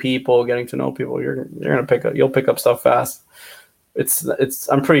 meeting people, getting to know people. You're gonna you'll pick up stuff fast. It's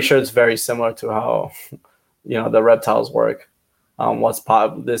I'm pretty sure it's very similar to how the reptiles work.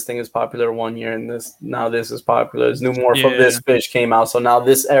 This thing is popular one year, and this is popular. This new morph of this fish came out, so now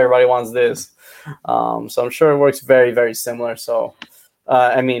everybody wants this. So I'm sure it works very, very similar. So,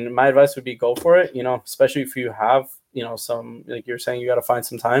 I mean, my advice would be go for it. Especially if you have some, like you're saying, you got to find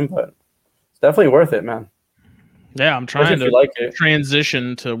some time, but it's definitely worth it, man. Yeah, I'm trying to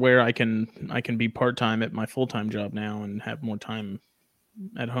transition to where I can be part-time at my full-time job now and have more time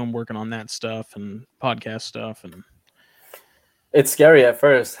at home working on that stuff and podcast stuff. And it's scary at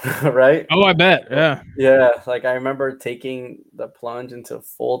first, right? Oh, I bet. Yeah. Yeah. Like I remember taking the plunge into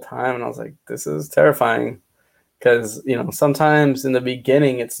full time and I was like, this is terrifying. Because, sometimes in the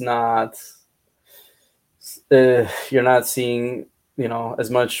beginning, it's not, you're not seeing, as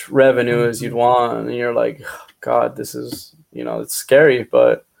much revenue as you'd want. And you're like, God, this is, it's scary,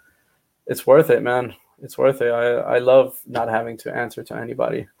 but it's worth it, man. It's worth it. I love not having to answer to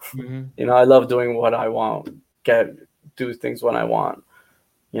anybody. Mm-hmm. I love doing what I want, do things when I want.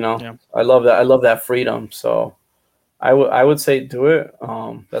 I love that. I love that freedom. So I would say do it.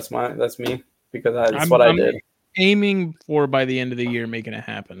 That's me because that's what I did. Aiming for by the end of the year making it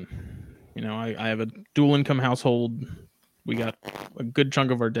happen. I have a dual income household. We got a good chunk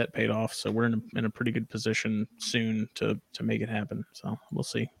of our debt paid off, so we're in a pretty good position soon to make it happen. So we'll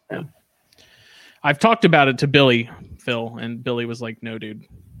see. Yeah. I've talked about it to Billy, Phil, and Billy was like, "No, dude,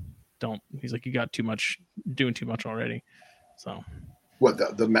 don't. He's like, you got too much, doing too much already. So what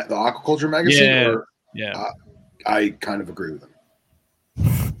the aquaculture magazine? Yeah, Or, yeah. I kind of agree with him.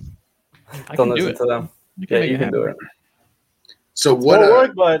 I Don't can do listen it. to them. You Yeah, make you it can happen. do it. So It's what? more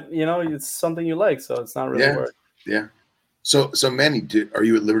work, but it's something you like, so it's not really Yeah. work. Yeah. So Manny, are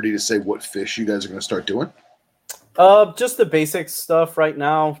you at liberty to say what fish you guys are going to start doing? Just the basic stuff right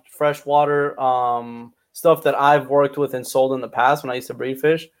now, freshwater, stuff that I've worked with and sold in the past when I used to breed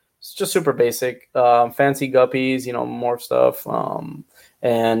fish. It's just super basic. Fancy guppies, more stuff,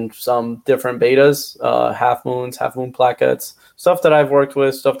 and some different betas, half moon plaquettes, stuff that I've worked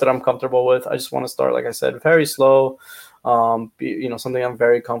with, stuff that I'm comfortable with. I just want to start, like I said, very slow. Something I'm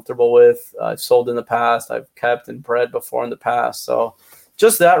very comfortable with. I've sold in the past. I've kept and bred before in the past. So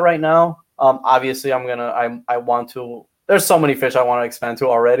just that right now. Obviously, I want to. There's so many fish I want to expand to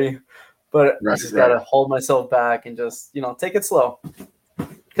already, but I just gotta hold myself back and just take it slow.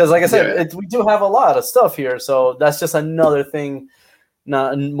 Because, like I said, we do have a lot of stuff here, so that's just another thing,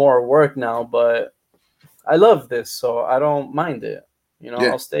 not more work now. But I love this, so I don't mind it.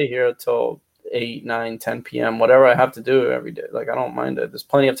 I'll stay here till 8, 9, 10 p.m. whatever I have to do every day. Like, I don't mind it. There's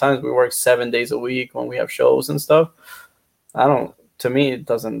plenty of times we work 7 days a week when we have shows and stuff. To me, it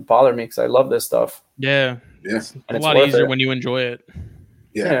doesn't bother me because I love this stuff. Yeah. It's a lot easier when you enjoy it.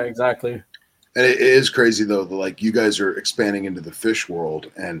 Yeah, exactly. And it is crazy though, like you guys are expanding into the fish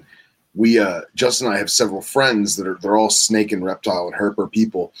world, and we Justin and I have several friends they're all snake and reptile and herper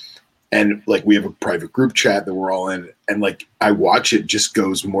people, and like we have a private group chat that we're all in, and like I watch it just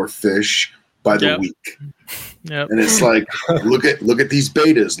goes more fish by the week. Yep. And it's like look at these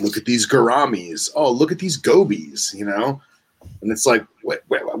betas, look at these gouramis, oh look at these gobies, and it's like, wait,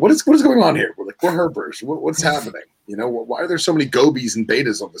 what is going on here? We're herpers. What's happening? Why are there so many gobies and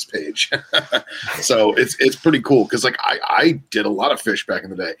betas on this page? So it's pretty cool because like I did a lot of fish back in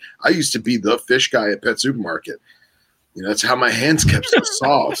the day. I used to be the fish guy at Pet Supermarket. That's how my hands kept so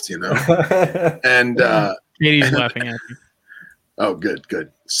soft. And Katie's laughing at you. Oh,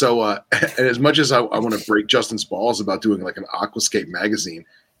 good. So, and as much as I want to break Justin's balls about doing like an Aquascape magazine,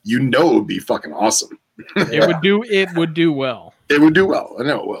 it would be fucking awesome. It would do well. It would do well. I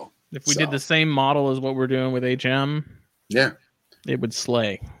know it will. If we did the same model as what we're doing with HM, it would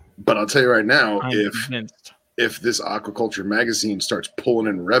slay. But I'll tell you right now, convinced. If this aquaculture magazine starts pulling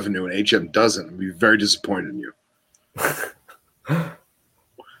in revenue and HM doesn't, I'd be very disappointed in you.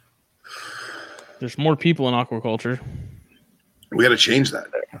 There's more people in aquaculture. We got to change that.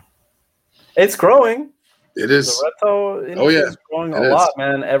 It's growing. It is. The reptile industry is growing a lot,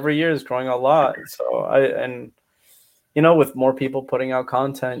 man. Every year is growing a lot. So with more people putting out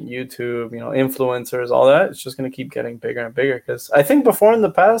content, YouTube, influencers, all that, it's just going to keep getting bigger and bigger. Because I think before in the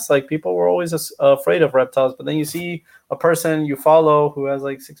past, like people were always afraid of reptiles, but then you see a person you follow who has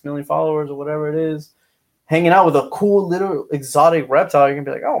like 6 million followers or whatever it is, hanging out with a cool little exotic reptile, you're gonna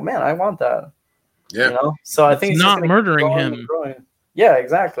be like, oh man, I want that. Yeah. So I think it's not murdering him. Yeah,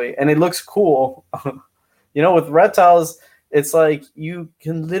 exactly, and it looks cool. With reptiles, it's like you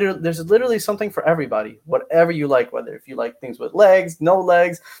can there's literally something for everybody, whatever you like, whether if you like things with legs, no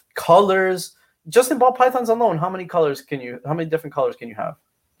legs, colors. Just in ball pythons alone, how many different colors can you have?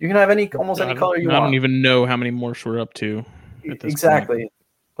 You can have almost any color you want. I don't even know how many morphs we're up to at this exactly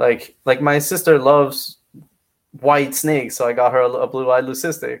point. Like my sister loves white snakes, so I got her a blue-eyed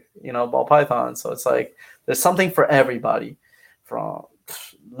leucistic, ball python. So it's like there's something for everybody, from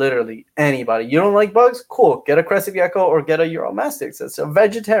literally anybody. You don't like bugs? Cool. Get a crested gecko or get a Euromastix. It's a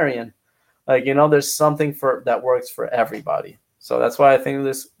vegetarian. There's something that works for everybody. So that's why I think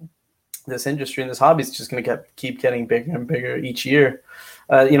this industry and this hobby is just going to keep getting bigger and bigger each year.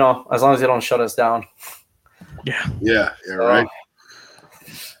 As long as they don't shut us down. Yeah, right.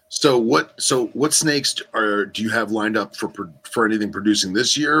 So what snakes do you have lined up for anything producing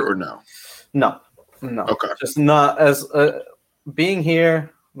this year or no? No. Okay. Just not as being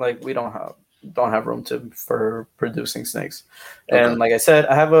here. Like we don't have room for producing snakes. Okay. And like I said,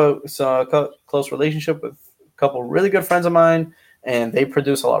 I have a close relationship with a couple really good friends of mine, and they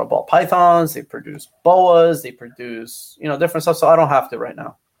produce a lot of ball pythons. They produce boas. They produce different stuff. So I don't have to right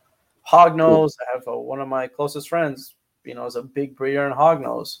now. Hognose. Cool. I have one of my closest friends. Is a big breeder in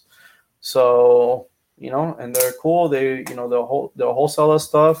hognose. So and they're cool. They they'll wholesale us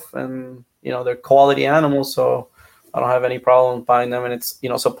stuff, and they're quality animals. So I don't have any problem buying them, and it's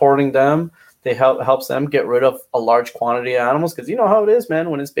supporting them. They helps them get rid of a large quantity of animals, because how it is, man.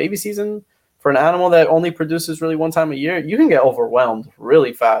 When it's baby season for an animal that only produces really one time a year, you can get overwhelmed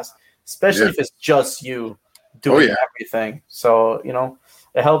really fast, especially if it's just you doing everything. So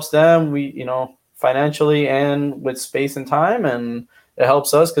it helps them. We financially and with space and time, and It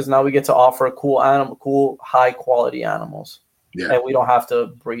helps us because now we get to offer cool, high quality animals. Yeah. And we don't have to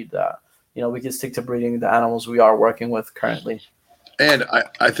breed that. We can stick to breeding the animals we are working with currently. And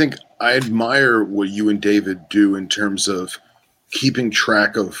I think I admire what you and David do in terms of keeping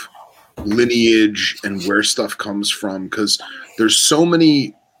track of lineage and where stuff comes from, because there's so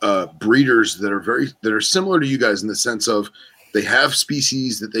many breeders that are similar to you guys in the sense of they have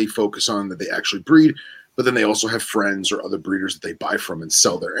species that they focus on that they actually breed, but then they also have friends or other breeders that they buy from and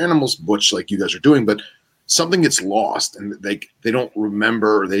sell their animals, which like you guys are doing. But something gets lost and they don't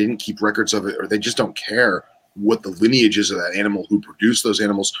remember, or they didn't keep records of it, or they just don't care what the lineage is of that animal who produced those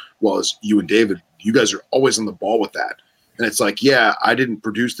animals. While as you and David, you guys are always on the ball with that. And it's like, yeah, I didn't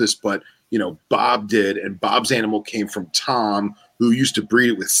produce this, but Bob did, and Bob's animal came from Tom, who used to breed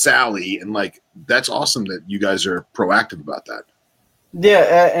it with Sally, and like that's awesome that you guys are proactive about that.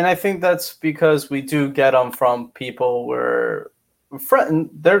 Yeah, and I think that's because we do get them from people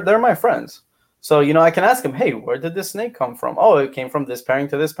they're my friends. So I can ask them, hey, where did this snake come from? Oh, it came from this pairing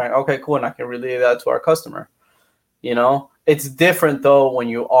to this pairing. Okay, cool, and I can relay that to our customer. It's different though when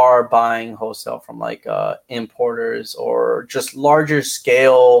you are buying wholesale from like importers or just larger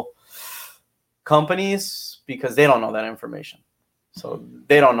scale companies, because they don't know that information. So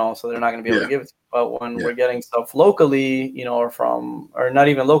they don't know, so they're not going to be able to give it to you. But when we're getting stuff locally, or not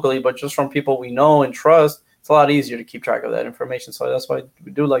even locally, but just from people we know and trust, it's a lot easier to keep track of that information. So that's why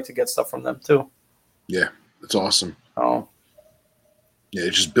we do like to get stuff from them too. Yeah, that's awesome. Oh, yeah,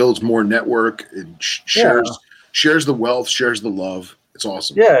 it just builds more network. It shares the wealth, shares the love. It's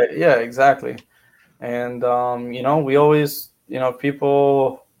awesome. Yeah, exactly. And we always,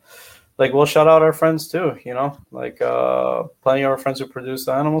 people. Like, we'll shout out our friends too, like plenty of our friends who produce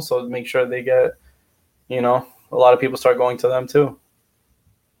the animals. So make sure they get, a lot of people start going to them too.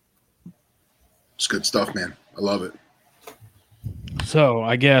 It's good stuff, man. I love it. So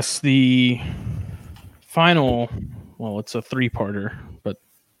I guess the final, it's a 3-parter, but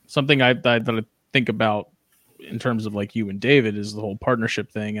something that I think about in terms of like you and David is the whole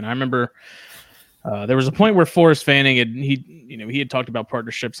partnership thing. And I remember there was a point where Forrest Fanning he had talked about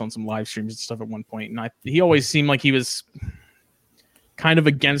partnerships on some live streams and stuff at one point, and he always seemed like he was kind of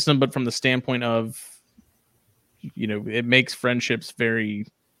against them, but from the standpoint of it makes friendships very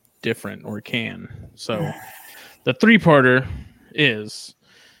different, or can. So the 3-parter is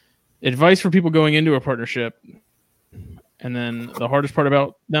advice for people going into a partnership, and then the hardest part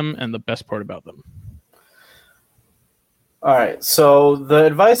about them and the best part about them. All right. So the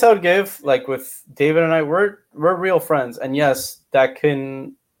advice I would give, like with David and I, we're real friends. And yes,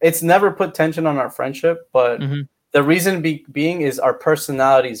 it's never put tension on our friendship, but the reason being is our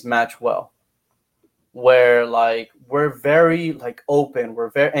personalities match well. Where like, we're very like open.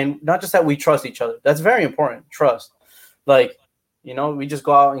 And not just that we trust each other. That's very important. Trust. Like, we just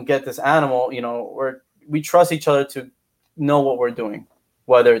go out and get this animal, we trust each other to know what we're doing,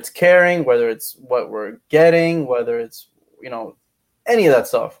 whether it's caring, whether it's what we're getting, whether it's, any of that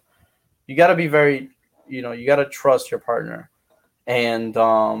stuff. You got to be very, you got to trust your partner. And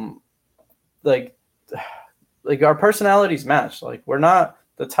like our personalities match. Like, we're not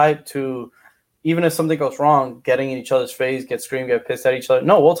the type to, even if something goes wrong, getting in each other's face, get screamed, get pissed at each other.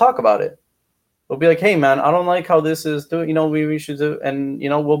 No, we'll talk about it. We'll be like, hey man, I don't like how this is doing. We should do, and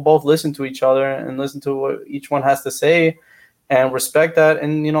we'll both listen to each other and listen to what each one has to say, and respect that,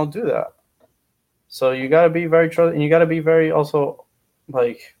 and do that. So you got to be very trust, and you got to be very also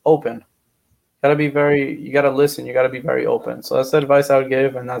like open. You got to listen. You got to be very open. So that's the advice I would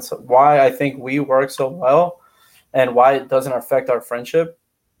give, and that's why I think we work so well, and why it doesn't affect our friendship,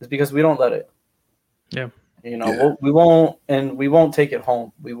 is because we don't let it. Yeah. We won't take it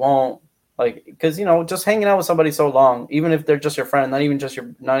home. We won't, like, because just hanging out with somebody so long, even if they're just your friend, not even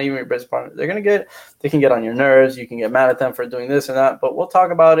your business partner, they can get on your nerves. You can get mad at them for doing this and that, but we'll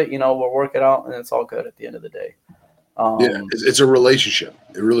talk about it. We'll work it out, and it's all good at the end of the day. It's a relationship.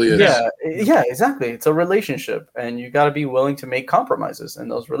 It really is. Yeah, exactly. It's a relationship, and you got to be willing to make compromises in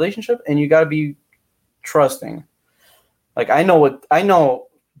those relationships, and you got to be trusting. Like, I know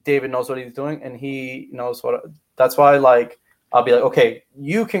David knows what he's doing, and he knows that's why, like, I'll be like, okay,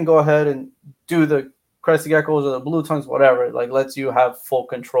 you can go ahead and do the crested geckos or the blue tongues, whatever. Like, lets you have full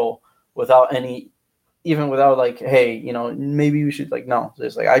control without like, hey, maybe you should, like, no.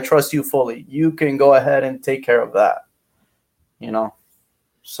 It's like, I trust you fully. You can go ahead and take care of that.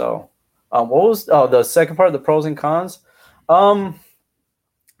 So, what was the second part, the pros and cons?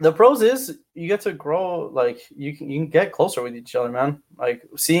 The pros is you get to grow, like, you can get closer with each other, man. Like,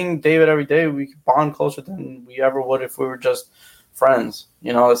 seeing David every day, we bond closer than we ever would if we were just friends.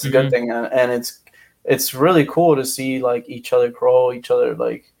 It's a good thing, and it's really cool to see like each other grow, each other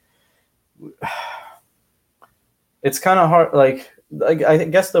like. It's kind of hard, like I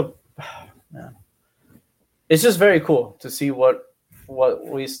guess man, it's just very cool to see what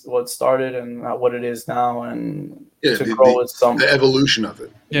started and what it is now, and to grow with the evolution of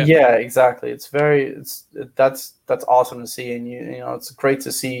it. Yeah, exactly. That's awesome to see, and you know it's great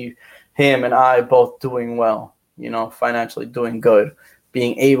to see him and I both doing well. You know, financially doing good,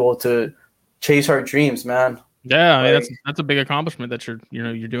 being able to chase our dreams, man. Yeah, I mean, that's a big accomplishment that you're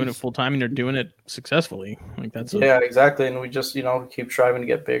doing it full time and you're doing it successfully. Like exactly. And we just keep striving to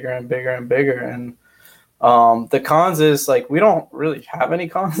get bigger and bigger and bigger. And the cons is like we don't really have any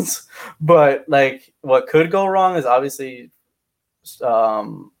cons, but like what could go wrong is obviously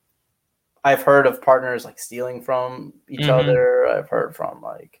I've heard of partners like stealing from each other. I've heard from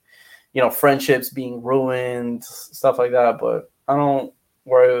like friendships being ruined, stuff like that. But I don't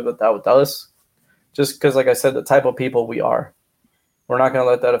worry about that with us. Just because, like I said, the type of people we are, we're not going to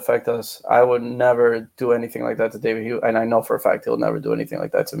let that affect us. I would never do anything like that to David Hughes, and I know for a fact he'll never do anything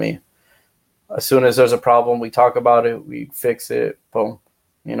like that to me. As soon as there's a problem, we talk about it, we fix it, boom.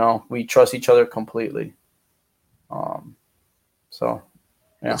 We trust each other completely. So,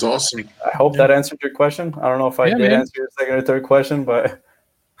 yeah. That's awesome. I hope that answered your question. I don't know if I did answer your second or third question, but...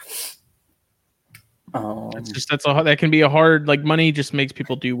 that can be a hard, like money just makes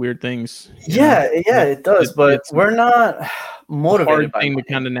people do weird things. Yeah, it does. But we're not motivated by thing to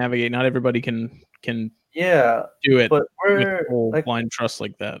kind of navigate. Not everybody can do it. But we're with blind trust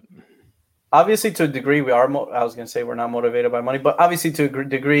like that. Obviously, to a degree, we are. I was going to say we're not motivated by money, but obviously, to a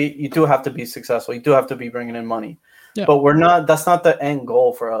degree, you do have to be successful. You do have to be bringing in money. Yeah. But we're not. That's not the end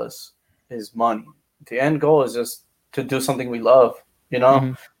goal for us. Is money. The end goal is just to do something we love.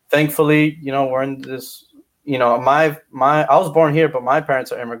 Thankfully, we're in this, I was born here, but my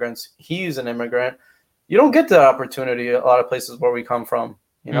parents are immigrants. He's an immigrant. You don't get that opportunity a lot of places where we come from,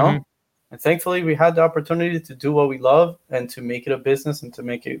 and thankfully we had the opportunity to do what we love and to make it a business and to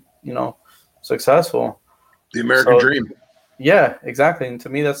make it, successful. The American dream. Yeah, exactly. And to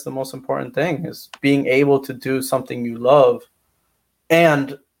me, that's the most important thing is being able to do something you love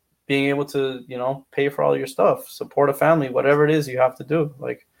and being able to, pay for all your stuff, support a family, whatever it is you have to do.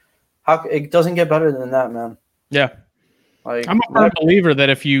 Like, it doesn't get better than that, man. Yeah. Like I'm a firm believer that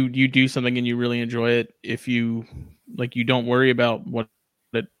if you do something and you really enjoy it, if you don't worry about what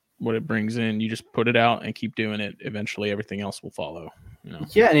it brings in, you just put it out and keep doing it. Eventually everything else will follow.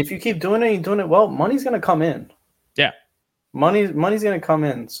 Yeah, and if you keep doing it and doing it well, money's gonna come in. Yeah. Money's gonna come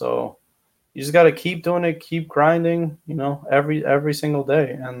in. So you just gotta keep doing it, keep grinding, every single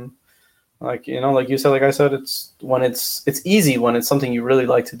day. And like you said, like I said, it's easy when it's something you really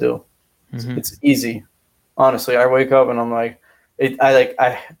like to do. It's easy. Honestly, I wake up and I'm like, even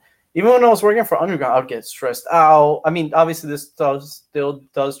when I was working for Underground, I'd get stressed out. I mean, obviously this still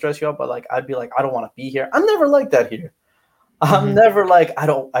does stress you out, but like I'd be like, I don't want to be here. I'm never like that here. I'm never like,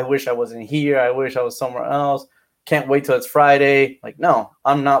 I wish I wasn't here. I wish I was somewhere else. Can't wait till it's Friday. Like, no,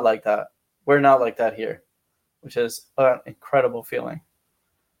 I'm not like that. We're not like that here, which is an incredible feeling.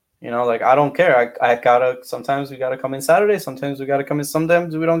 Like I don't care. Sometimes we gotta come in Saturday. Sometimes we gotta come in.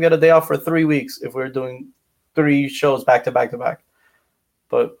 Sometimes we don't get a day off for 3 weeks if we're doing 3 shows back to back to back.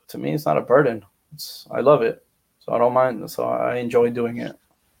 But to me, it's not a burden. I love it, so I don't mind. So I enjoy doing it.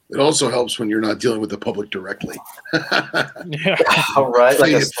 It also helps when you're not dealing with the public directly. Yeah. All right.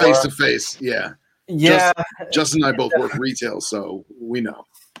 Like face to face. Yeah. Yeah. Justin and I both work retail, so we know.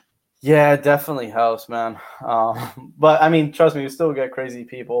 Yeah, it definitely helps, man. But I mean, trust me, you still get crazy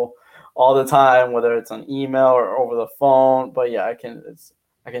people all the time, whether it's on email or over the phone. But yeah, I can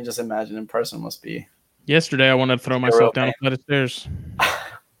just imagine in person must be. Yesterday, I wanted to throw myself down a flight of stairs.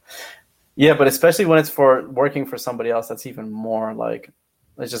 Yeah, but especially when it's for working for somebody else, that's even more like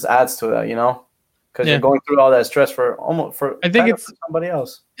it just adds to that, because you're going through all that stress for I think it's for somebody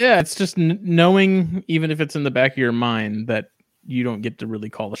else. Yeah, it's just knowing, even if it's in the back of your mind, that you don't get to really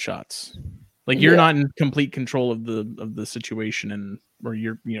call the shots. Like you're not in complete control of the situation or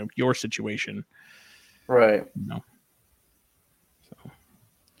your situation. Right. So,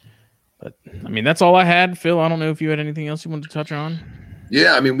 but I mean, that's all I had. Phil, I don't know if you had anything else you wanted to touch on.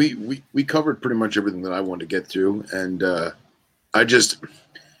 Yeah, I mean, we covered pretty much everything that I wanted to get to, and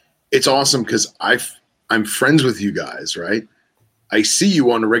it's awesome because I'm friends with you guys, right? I see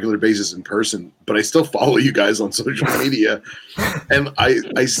you on a regular basis in person, but I still follow you guys on social media. And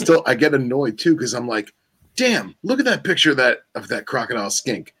I get annoyed too, because I'm like, damn, look at that picture of that crocodile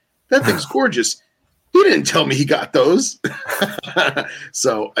skink. That thing's gorgeous. He didn't tell me he got those.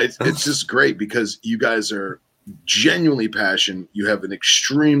 So it's just great because you guys are genuinely passionate. You have an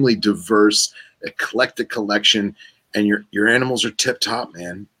extremely diverse eclectic collection, and your animals are tip top,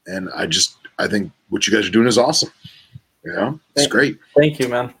 man. And I think what you guys are doing is awesome. You know, it's great. Thank you,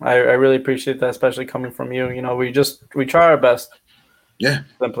 man. I really appreciate that, especially coming from you. You know, we try our best. Yeah.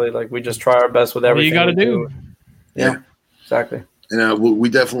 Simply, like, we just try our best with everything. What you got to do. Yeah, exactly. And we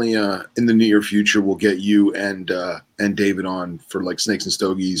definitely in the near future we'll get you and David on for like Snakes and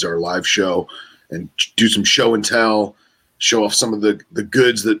Stogies, our live show, and do some show and tell, show off some of the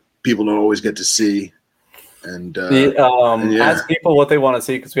goods that people don't always get to see. And ask people what they want to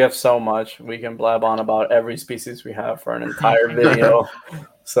see, because we have so much. We can blab on about every species we have for an entire video.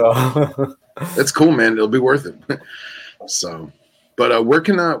 So that's cool, man. It'll be worth it. So, but where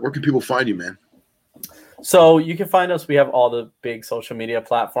can people find you, man? So you can find us. We have all the big social media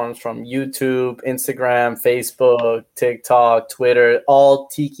platforms, from YouTube, Instagram, Facebook, TikTok, Twitter, all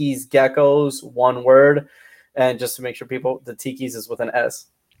Tiki's Geckos, one word. And just to make sure the Tiki's is with an S,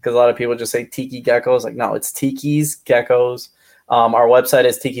 because a lot of people just say Tiki Geckos. Like, no, it's Tiki's Geckos. Our website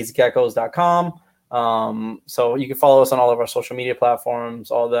is tikisgeckos.com. So you can follow us on all of our social media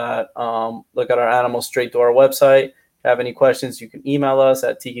platforms, all that. Look at our animals straight to our website. If you have any questions, you can email us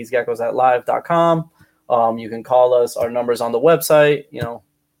at tikisgeckos@live.com. You can call us. Our number's on the website. You know,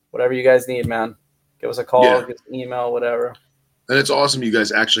 whatever you guys need, man. Give us a call, give us an email, whatever. And it's awesome you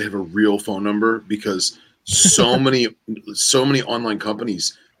guys actually have a real phone number, because so many online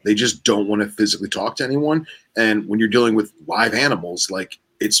companies, they just don't want to physically talk to anyone. And when you're dealing with live animals, like,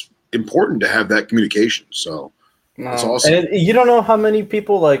 it's important to have that communication. So that's awesome. And you don't know how many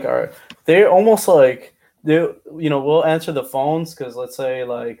people they're almost like, we'll answer the phones, because let's say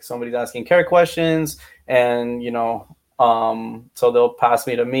like somebody's asking care questions, and so they'll pass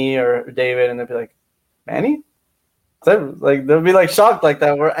me to me or David, and they'll be like, Manny? Like, they'll be like shocked like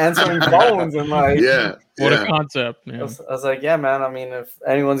that. We're answering phones, and like, what a concept. I was like, yeah, man. I mean, if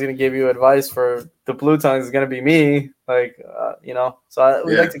anyone's gonna give you advice for the blue tongues, it's gonna be me. Like, So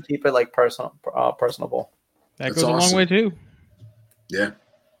we like to keep it like personable. That goes a long way too. Yeah.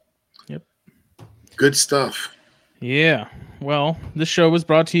 Yep. Good stuff. Yeah. Well, this show was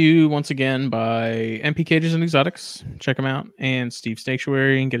brought to you once again by MP Cages and Exotics. Check him out. And Steve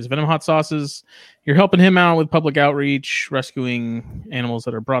Sanctuary, and get his Venom hot sauces. You're helping him out with public outreach, rescuing animals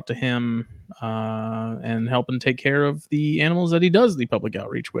that are brought to him, and helping take care of the animals that he does the public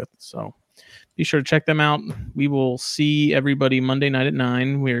outreach with. So be sure to check them out. We will see everybody Monday night at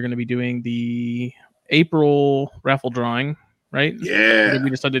 9. We are going to be doing the April raffle drawing, right? Yeah. We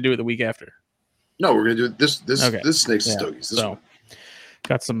decided to do it the week after. No, we're gonna do it this Snakes and Stogies. So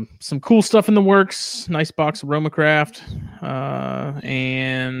got some cool stuff in the works. Nice box of Romacraft,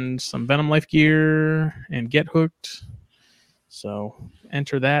 and some Venom Life gear, and Get Hooked. So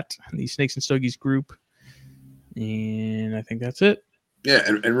enter that in the Snakes and Stogies group, and I think that's it. Yeah,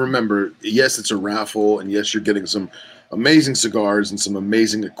 and remember, yes, it's a raffle, and yes, you're getting some amazing cigars and some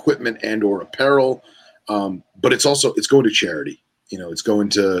amazing equipment and or apparel, but it's going to charity. It's going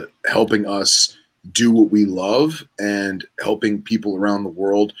to helping us do what we love, and helping people around the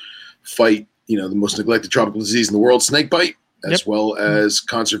world fight, the most neglected tropical disease in the world, snake bite, as well as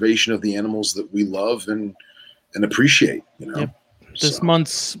conservation of the animals that we love and appreciate. This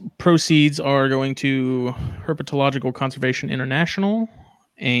month's proceeds are going to Herpetological Conservation International,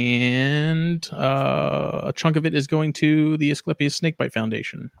 and a chunk of it is going to the Asclepius Snakebite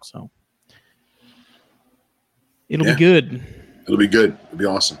Foundation. So it'll be good. It'll be good. It'll be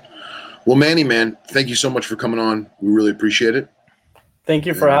awesome. Well, Manny, man, thank you so much for coming on. We really appreciate it. Thank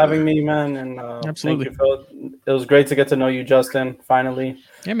you for having me, man. And absolutely, thank you, it was great to get to know you, Justin. Finally,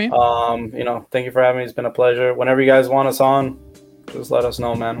 yeah, man. Thank you for having me. It's been a pleasure. Whenever you guys want us on, just let us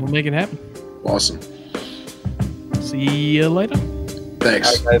know, man. We'll make it happen. Awesome. See you later.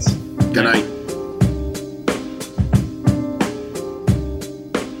 Thanks. All right, guys. Good night.